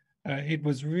 It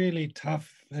was really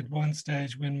tough at one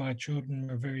stage when my children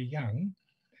were very young.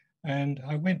 And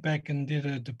I went back and did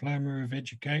a diploma of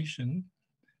education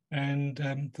and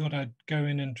thought I'd go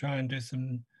in and try and do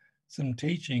some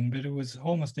teaching, but it was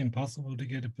almost impossible to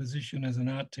get a position as an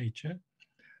art teacher.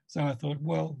 So I thought,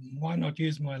 well, why not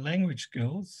use my language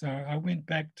skills? So I went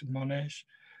back to Monash,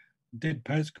 did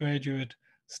postgraduate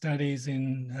studies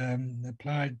in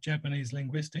applied Japanese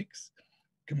linguistics,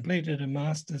 completed a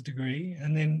master's degree,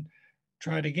 and then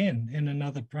tried again in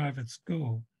another private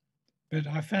school. But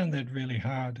I found that really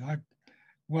hard.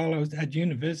 While I was at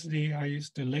university, I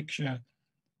used to lecture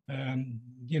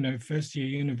you know, first year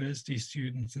university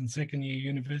students and second year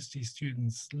university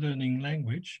students learning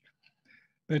language.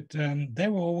 But they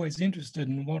were always interested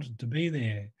and wanted to be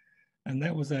there. And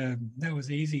that was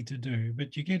easy to do.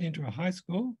 But you get into a high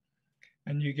school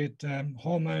and you get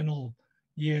hormonal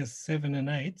year 7 and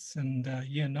 8s and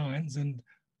year 9s, and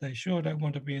they sure don't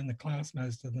want to be in the class,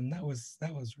 most of them. That was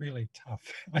really tough.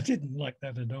 I didn't like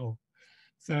that at all.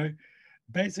 So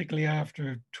basically,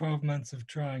 after 12 months of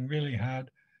trying really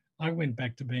hard, I went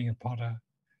back to being a potter.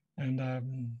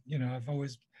 And, you know,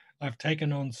 I've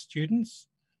taken on students.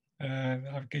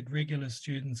 I get regular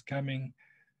students coming,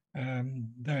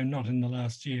 though not in the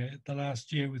last year. The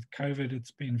last year with COVID,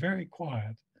 it's been very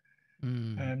quiet,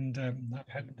 Mm. and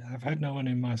I've had no one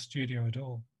in my studio at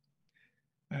all.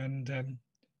 And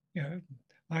you know,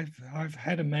 I've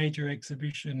had a major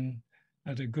exhibition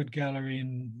at a good gallery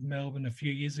in Melbourne a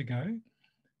few years ago.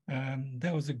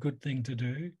 That was a good thing to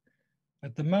do.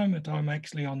 At the moment, I'm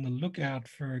actually on the lookout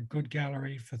for a good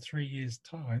gallery for 3 years'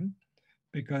 time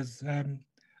because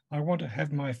I want to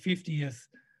have my 50-year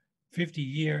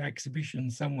exhibition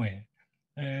somewhere.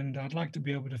 And I'd like to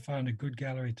be able to find a good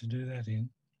gallery to do that in.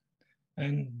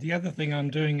 And the other thing I'm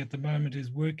doing at the moment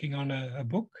is working on a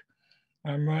book.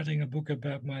 I'm writing a book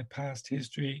about my past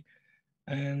history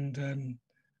and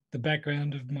the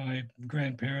background of my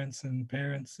grandparents and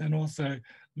parents, and also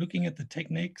looking at the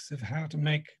techniques of how to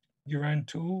make your own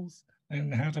tools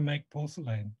and how to make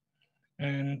porcelain.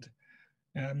 And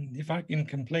if I can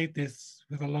complete this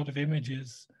with a lot of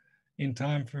images in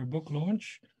time for a book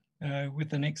launch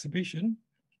with an exhibition,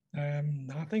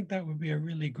 I think that would be a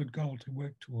really good goal to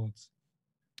work towards.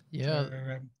 Yeah,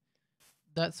 So,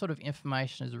 that sort of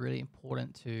information is really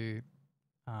important to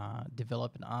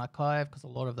develop an archive, because a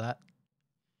lot of that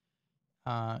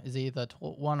is either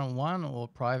taught one-on-one or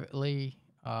privately,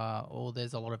 or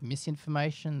there's a lot of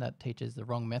misinformation that teaches the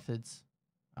wrong methods.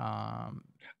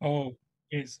 oh,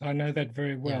 yes, I know that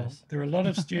very well. Yes. There are a lot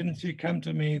of students who come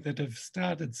to me that have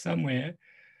started somewhere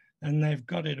and they've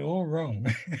got it all wrong,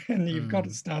 and you've got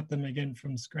to start them again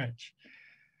from scratch.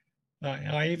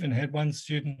 I even had one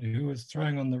student who was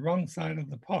throwing on the wrong side of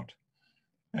the pot.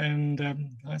 And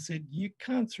I said, you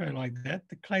can't throw like that.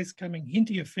 The clay's coming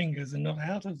into your fingers and not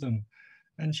out of them.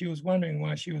 And she was wondering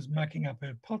why she was mucking up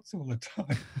her pots all the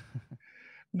time.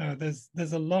 No,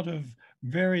 there's a lot of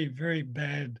very, very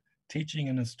bad teaching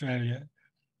in Australia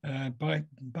by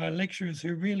lecturers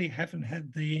who really haven't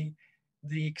had the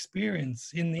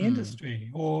experience in the industry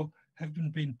or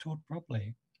haven't been taught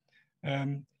properly.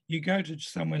 You go to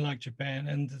somewhere like Japan,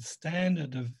 and the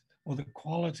standard of or the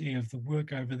quality of the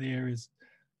work over there is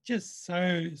just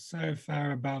so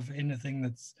far above anything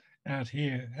that's out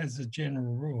here as a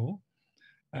general rule.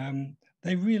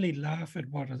 They really laugh at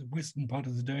what Western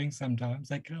potters are doing sometimes.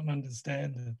 They can't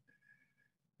understand it.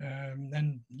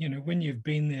 And, you know, when you've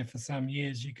been there for some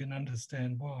years, you can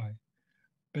understand why.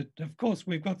 But of course,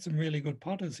 we've got some really good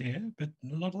potters here, but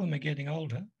a lot of them are getting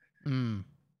older.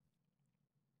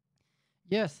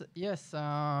 Yes, yes. You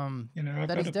know, I've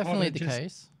That got is a definitely potter the just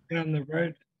case. down the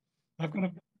road. I've got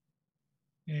a,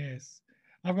 yes,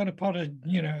 I've got a potter,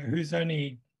 you know, who's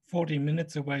only 40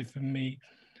 minutes away from me,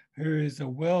 who is a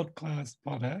world-class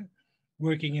potter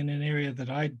working in an area that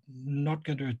I'm not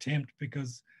going to attempt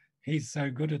because he's so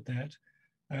good at that.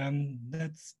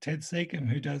 That's Ted Seacombe,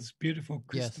 who does beautiful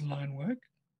Yes. crystalline work.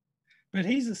 But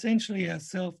he's essentially a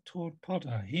self-taught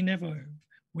potter. He never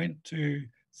went to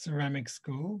ceramic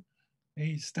school.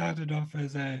 He started off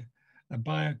as a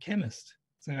biochemist.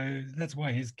 So that's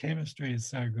why his chemistry is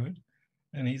so good.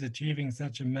 And he's achieving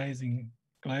such amazing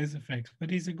glaze effects. But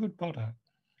he's a good potter.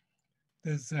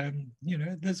 There's, you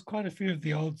know, there's quite a few of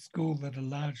the old school that are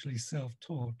largely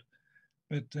self-taught.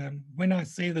 But when I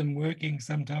see them working,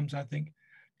 sometimes I think,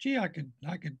 gee, I could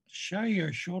show you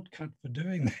a shortcut for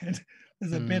doing that.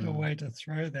 There's a better way to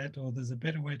throw that, or there's a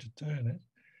better way to turn it.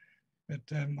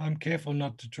 But I'm careful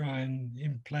not to try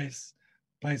and place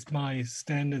my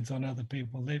standards on other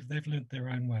people. They've learnt their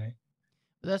own way.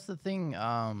 But that's the thing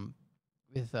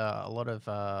with a lot of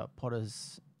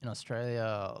potters in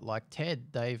Australia, like Ted,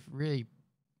 they've really,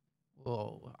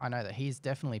 well, I know that he's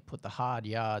definitely put the hard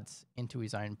yards into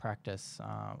his own practice,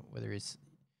 whether he's,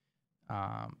 you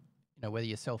know, whether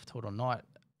you're self-taught or not.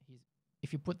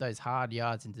 If you put those hard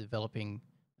yards into developing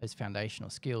those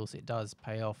foundational skills, it does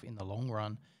pay off in the long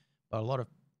run. But a lot of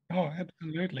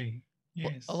Absolutely,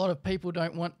 yes. a lot of people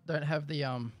don't have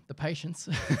the patience.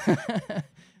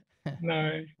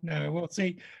 No. Well,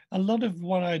 see, a lot of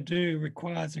what I do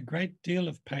requires a great deal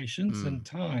of patience and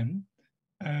time.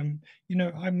 You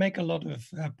know, I make a lot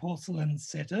of porcelain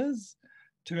setters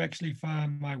to actually fire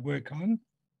my work on.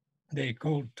 They're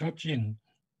called tochin.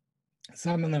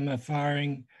 Some of them are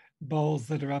firing bowls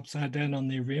that are upside down on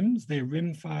their rims. They're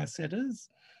rim fire setters,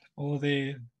 or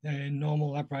they're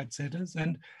normal upright setters.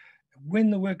 And when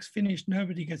the work's finished,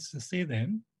 nobody gets to see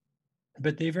them,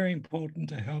 but they're very important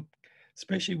to help,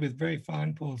 especially with very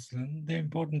fine porcelain. They're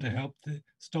important to help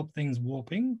stop things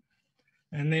warping.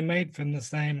 And they're made from the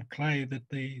same clay that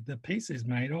the piece is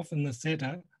made. Often the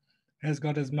setter has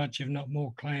got as much, if not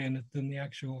more, clay in it than the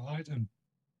actual item.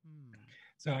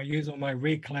 So I use all my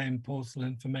reclaimed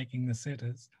porcelain for making the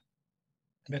setters.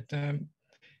 But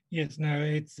Yes, no,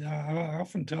 it's, I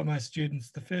often tell my students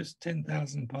the first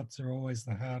 10,000 pots are always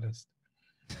the hardest.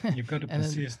 You've got to And then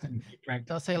persist and keep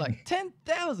they'll say like practicing.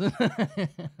 10,000.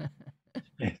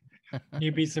 Yeah.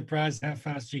 You'd be surprised how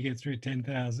fast you get through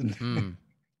 10,000. Mm.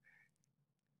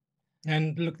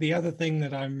 And look, the other thing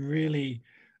that I'm really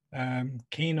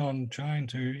keen on trying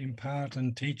to impart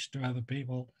and teach to other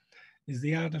people is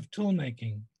the art of tool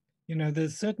making. You know,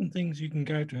 there's certain things you can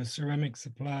go to ceramic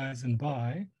suppliers and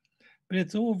buy, but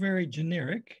it's all very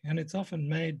generic and it's often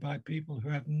made by people who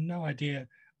have no idea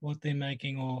what they're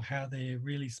making or how they're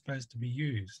really supposed to be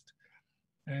used.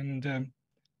 And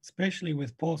especially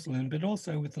with porcelain, but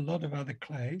also with a lot of other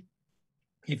clay,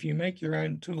 if you make your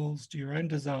own tools to your own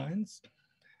designs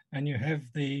and you have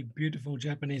the beautiful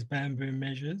Japanese bamboo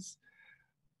measures,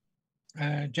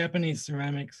 Japanese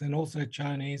ceramics and also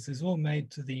Chinese is all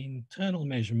made to the internal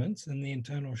measurements and the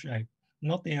internal shape,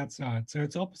 not the outside. So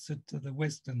it's opposite to the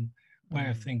Western way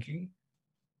of thinking.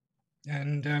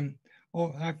 And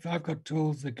I've got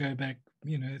tools that go back,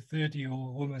 30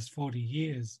 or almost 40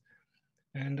 years.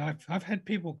 And I've had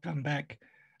people come back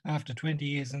after 20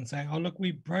 years and say, oh, look,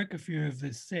 we broke a few of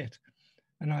this set.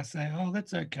 And I say, oh,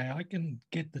 that's okay. I can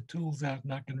get the tools out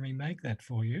and I can remake that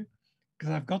for you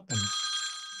because I've got them.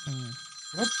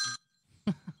 Whoops.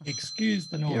 Excuse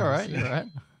the noise. You're all right. You're all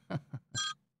right.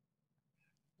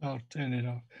 I'll turn it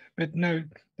off. But no,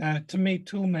 to me,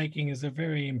 tool making is a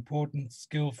very important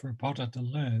skill for a potter to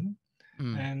learn.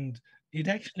 And it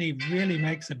actually really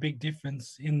makes a big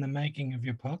difference in the making of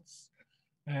your pots.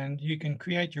 And you can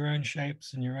create your own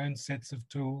shapes and your own sets of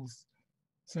tools.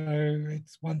 So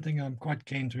it's one thing I'm quite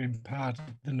keen to impart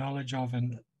the knowledge of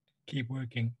and keep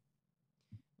working.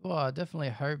 Well, I definitely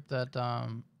hope that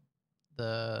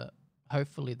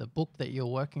hopefully the book that you're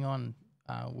working on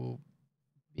will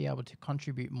be able to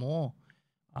contribute more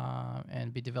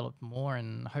and be developed more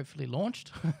and hopefully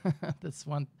launched. That's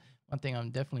one thing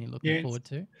I'm definitely looking Yes. forward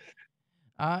to.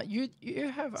 You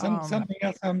have Something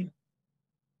else.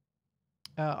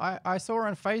 I saw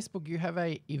on Facebook you have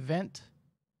a event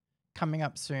coming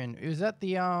up soon. Is that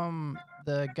the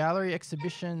gallery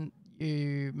exhibition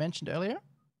you mentioned earlier?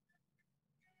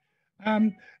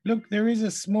 Look, there is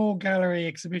a small gallery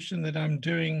exhibition that I'm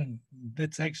doing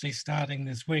that's actually starting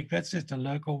this week. That's just a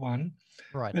local one.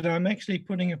 Right. But I'm actually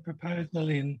putting a proposal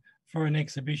in for an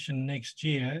exhibition next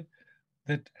year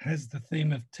that has the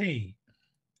theme of tea.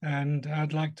 And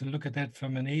I'd like to look at that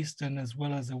from an Eastern as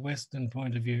well as a Western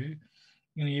point of view.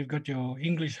 You know, you've got your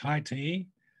English high tea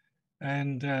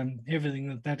and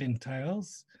everything that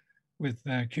entails with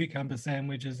cucumber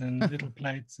sandwiches and little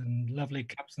plates and lovely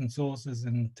cups and saucers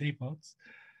and teapots.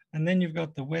 And then you've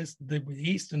got the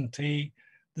Eastern tea.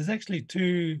 There's actually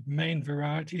two main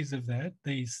varieties of that.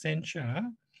 The sencha,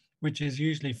 which is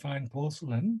usually fine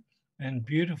porcelain and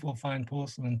beautiful fine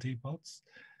porcelain teapots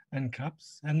and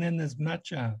cups. And then there's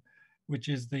matcha, which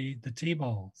is the tea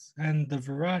bowls. And the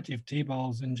variety of tea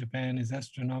bowls in Japan is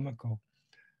astronomical.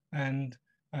 And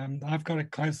I've got a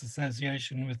close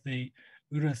association with the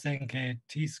Urasenke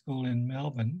Tea School in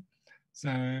Melbourne. So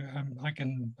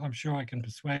I'm sure I can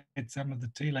persuade some of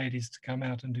the tea ladies to come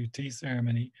out and do tea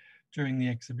ceremony during the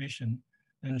exhibition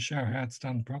and show how it's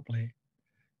done properly.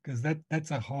 Because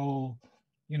that's a whole,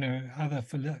 other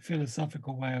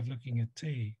philosophical way of looking at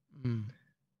tea.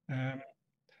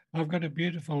 I've got a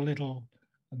beautiful little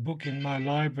book in my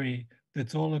library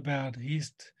that's all about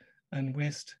East and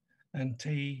West and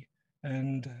tea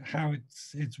and how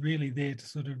it's really there to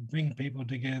sort of bring people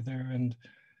together. And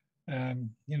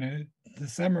the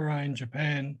samurai in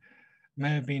Japan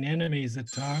may have been enemies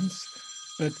at times,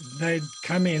 but they'd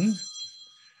come in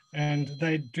and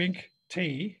they'd drink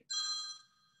tea.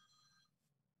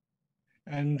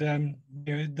 And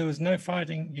there was no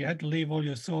fighting. You had to leave all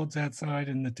your swords outside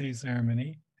in the tea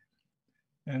ceremony.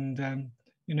 And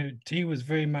tea was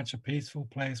very much a peaceful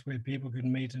place where people could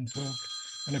meet and talk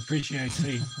and appreciate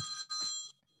tea.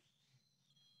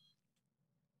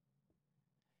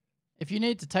 If you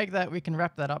need to take that, we can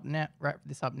wrap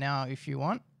this up now if you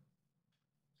want.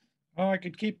 Oh, I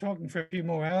could keep talking for a few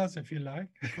more hours if you like.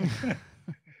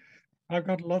 I've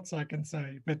got lots I can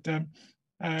say, but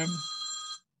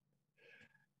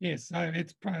yes,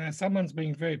 it's someone's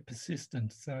being very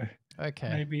persistent, so okay,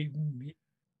 maybe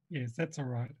yes, that's all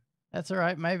right. That's all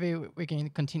right. Maybe we can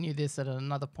continue this at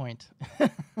another point.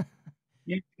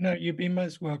 You'd be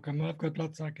most welcome. I've got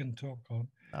lots I can talk on.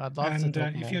 I'd love to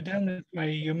talk more. If you're down this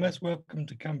way, you're most welcome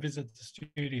to come visit the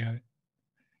studio.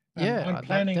 Yeah, I'm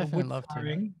planning a wood love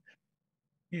firing.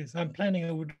 Yes, I'm planning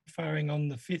a wood firing on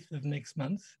the 5th of next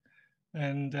month.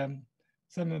 And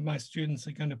some of my students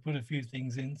are going to put a few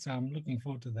things in, so I'm looking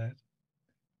forward to that.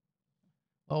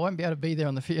 I won't be able to be there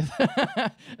on the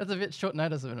 5th. That's a bit short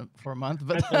notice for a month,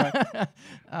 but That's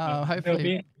all right.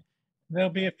 hopefully. There'll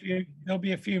be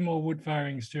a few more wood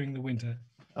firings during the winter.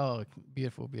 Oh,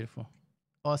 beautiful, beautiful.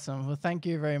 Awesome. Well, thank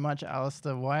you very much,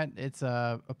 Alistair Whyte. It's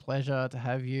a pleasure to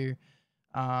have you.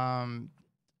 What's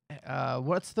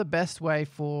the best way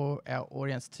for our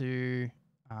audience to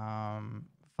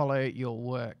follow your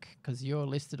work? Because you're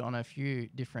listed on a few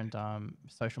different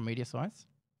social media sites.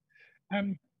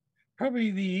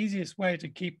 Probably the easiest way to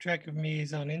keep track of me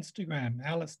is on Instagram,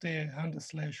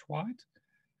 Alistair_Whyte.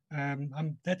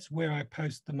 That's where I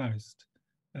post the most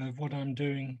of what I'm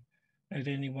doing at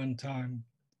any one time.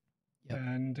 Yep.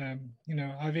 And, you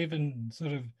know, I've even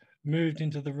sort of moved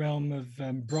into the realm of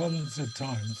bronze at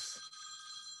times.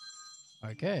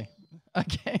 Okay.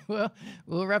 Okay. Well,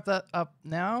 we'll wrap that up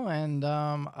now, and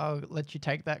I'll let you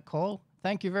take that call.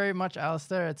 Thank you very much,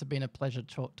 Alistair. It's been a pleasure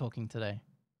talking today.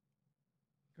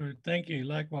 Good. Thank you.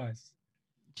 Likewise.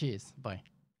 Cheers. Bye.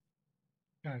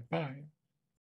 All right. Bye.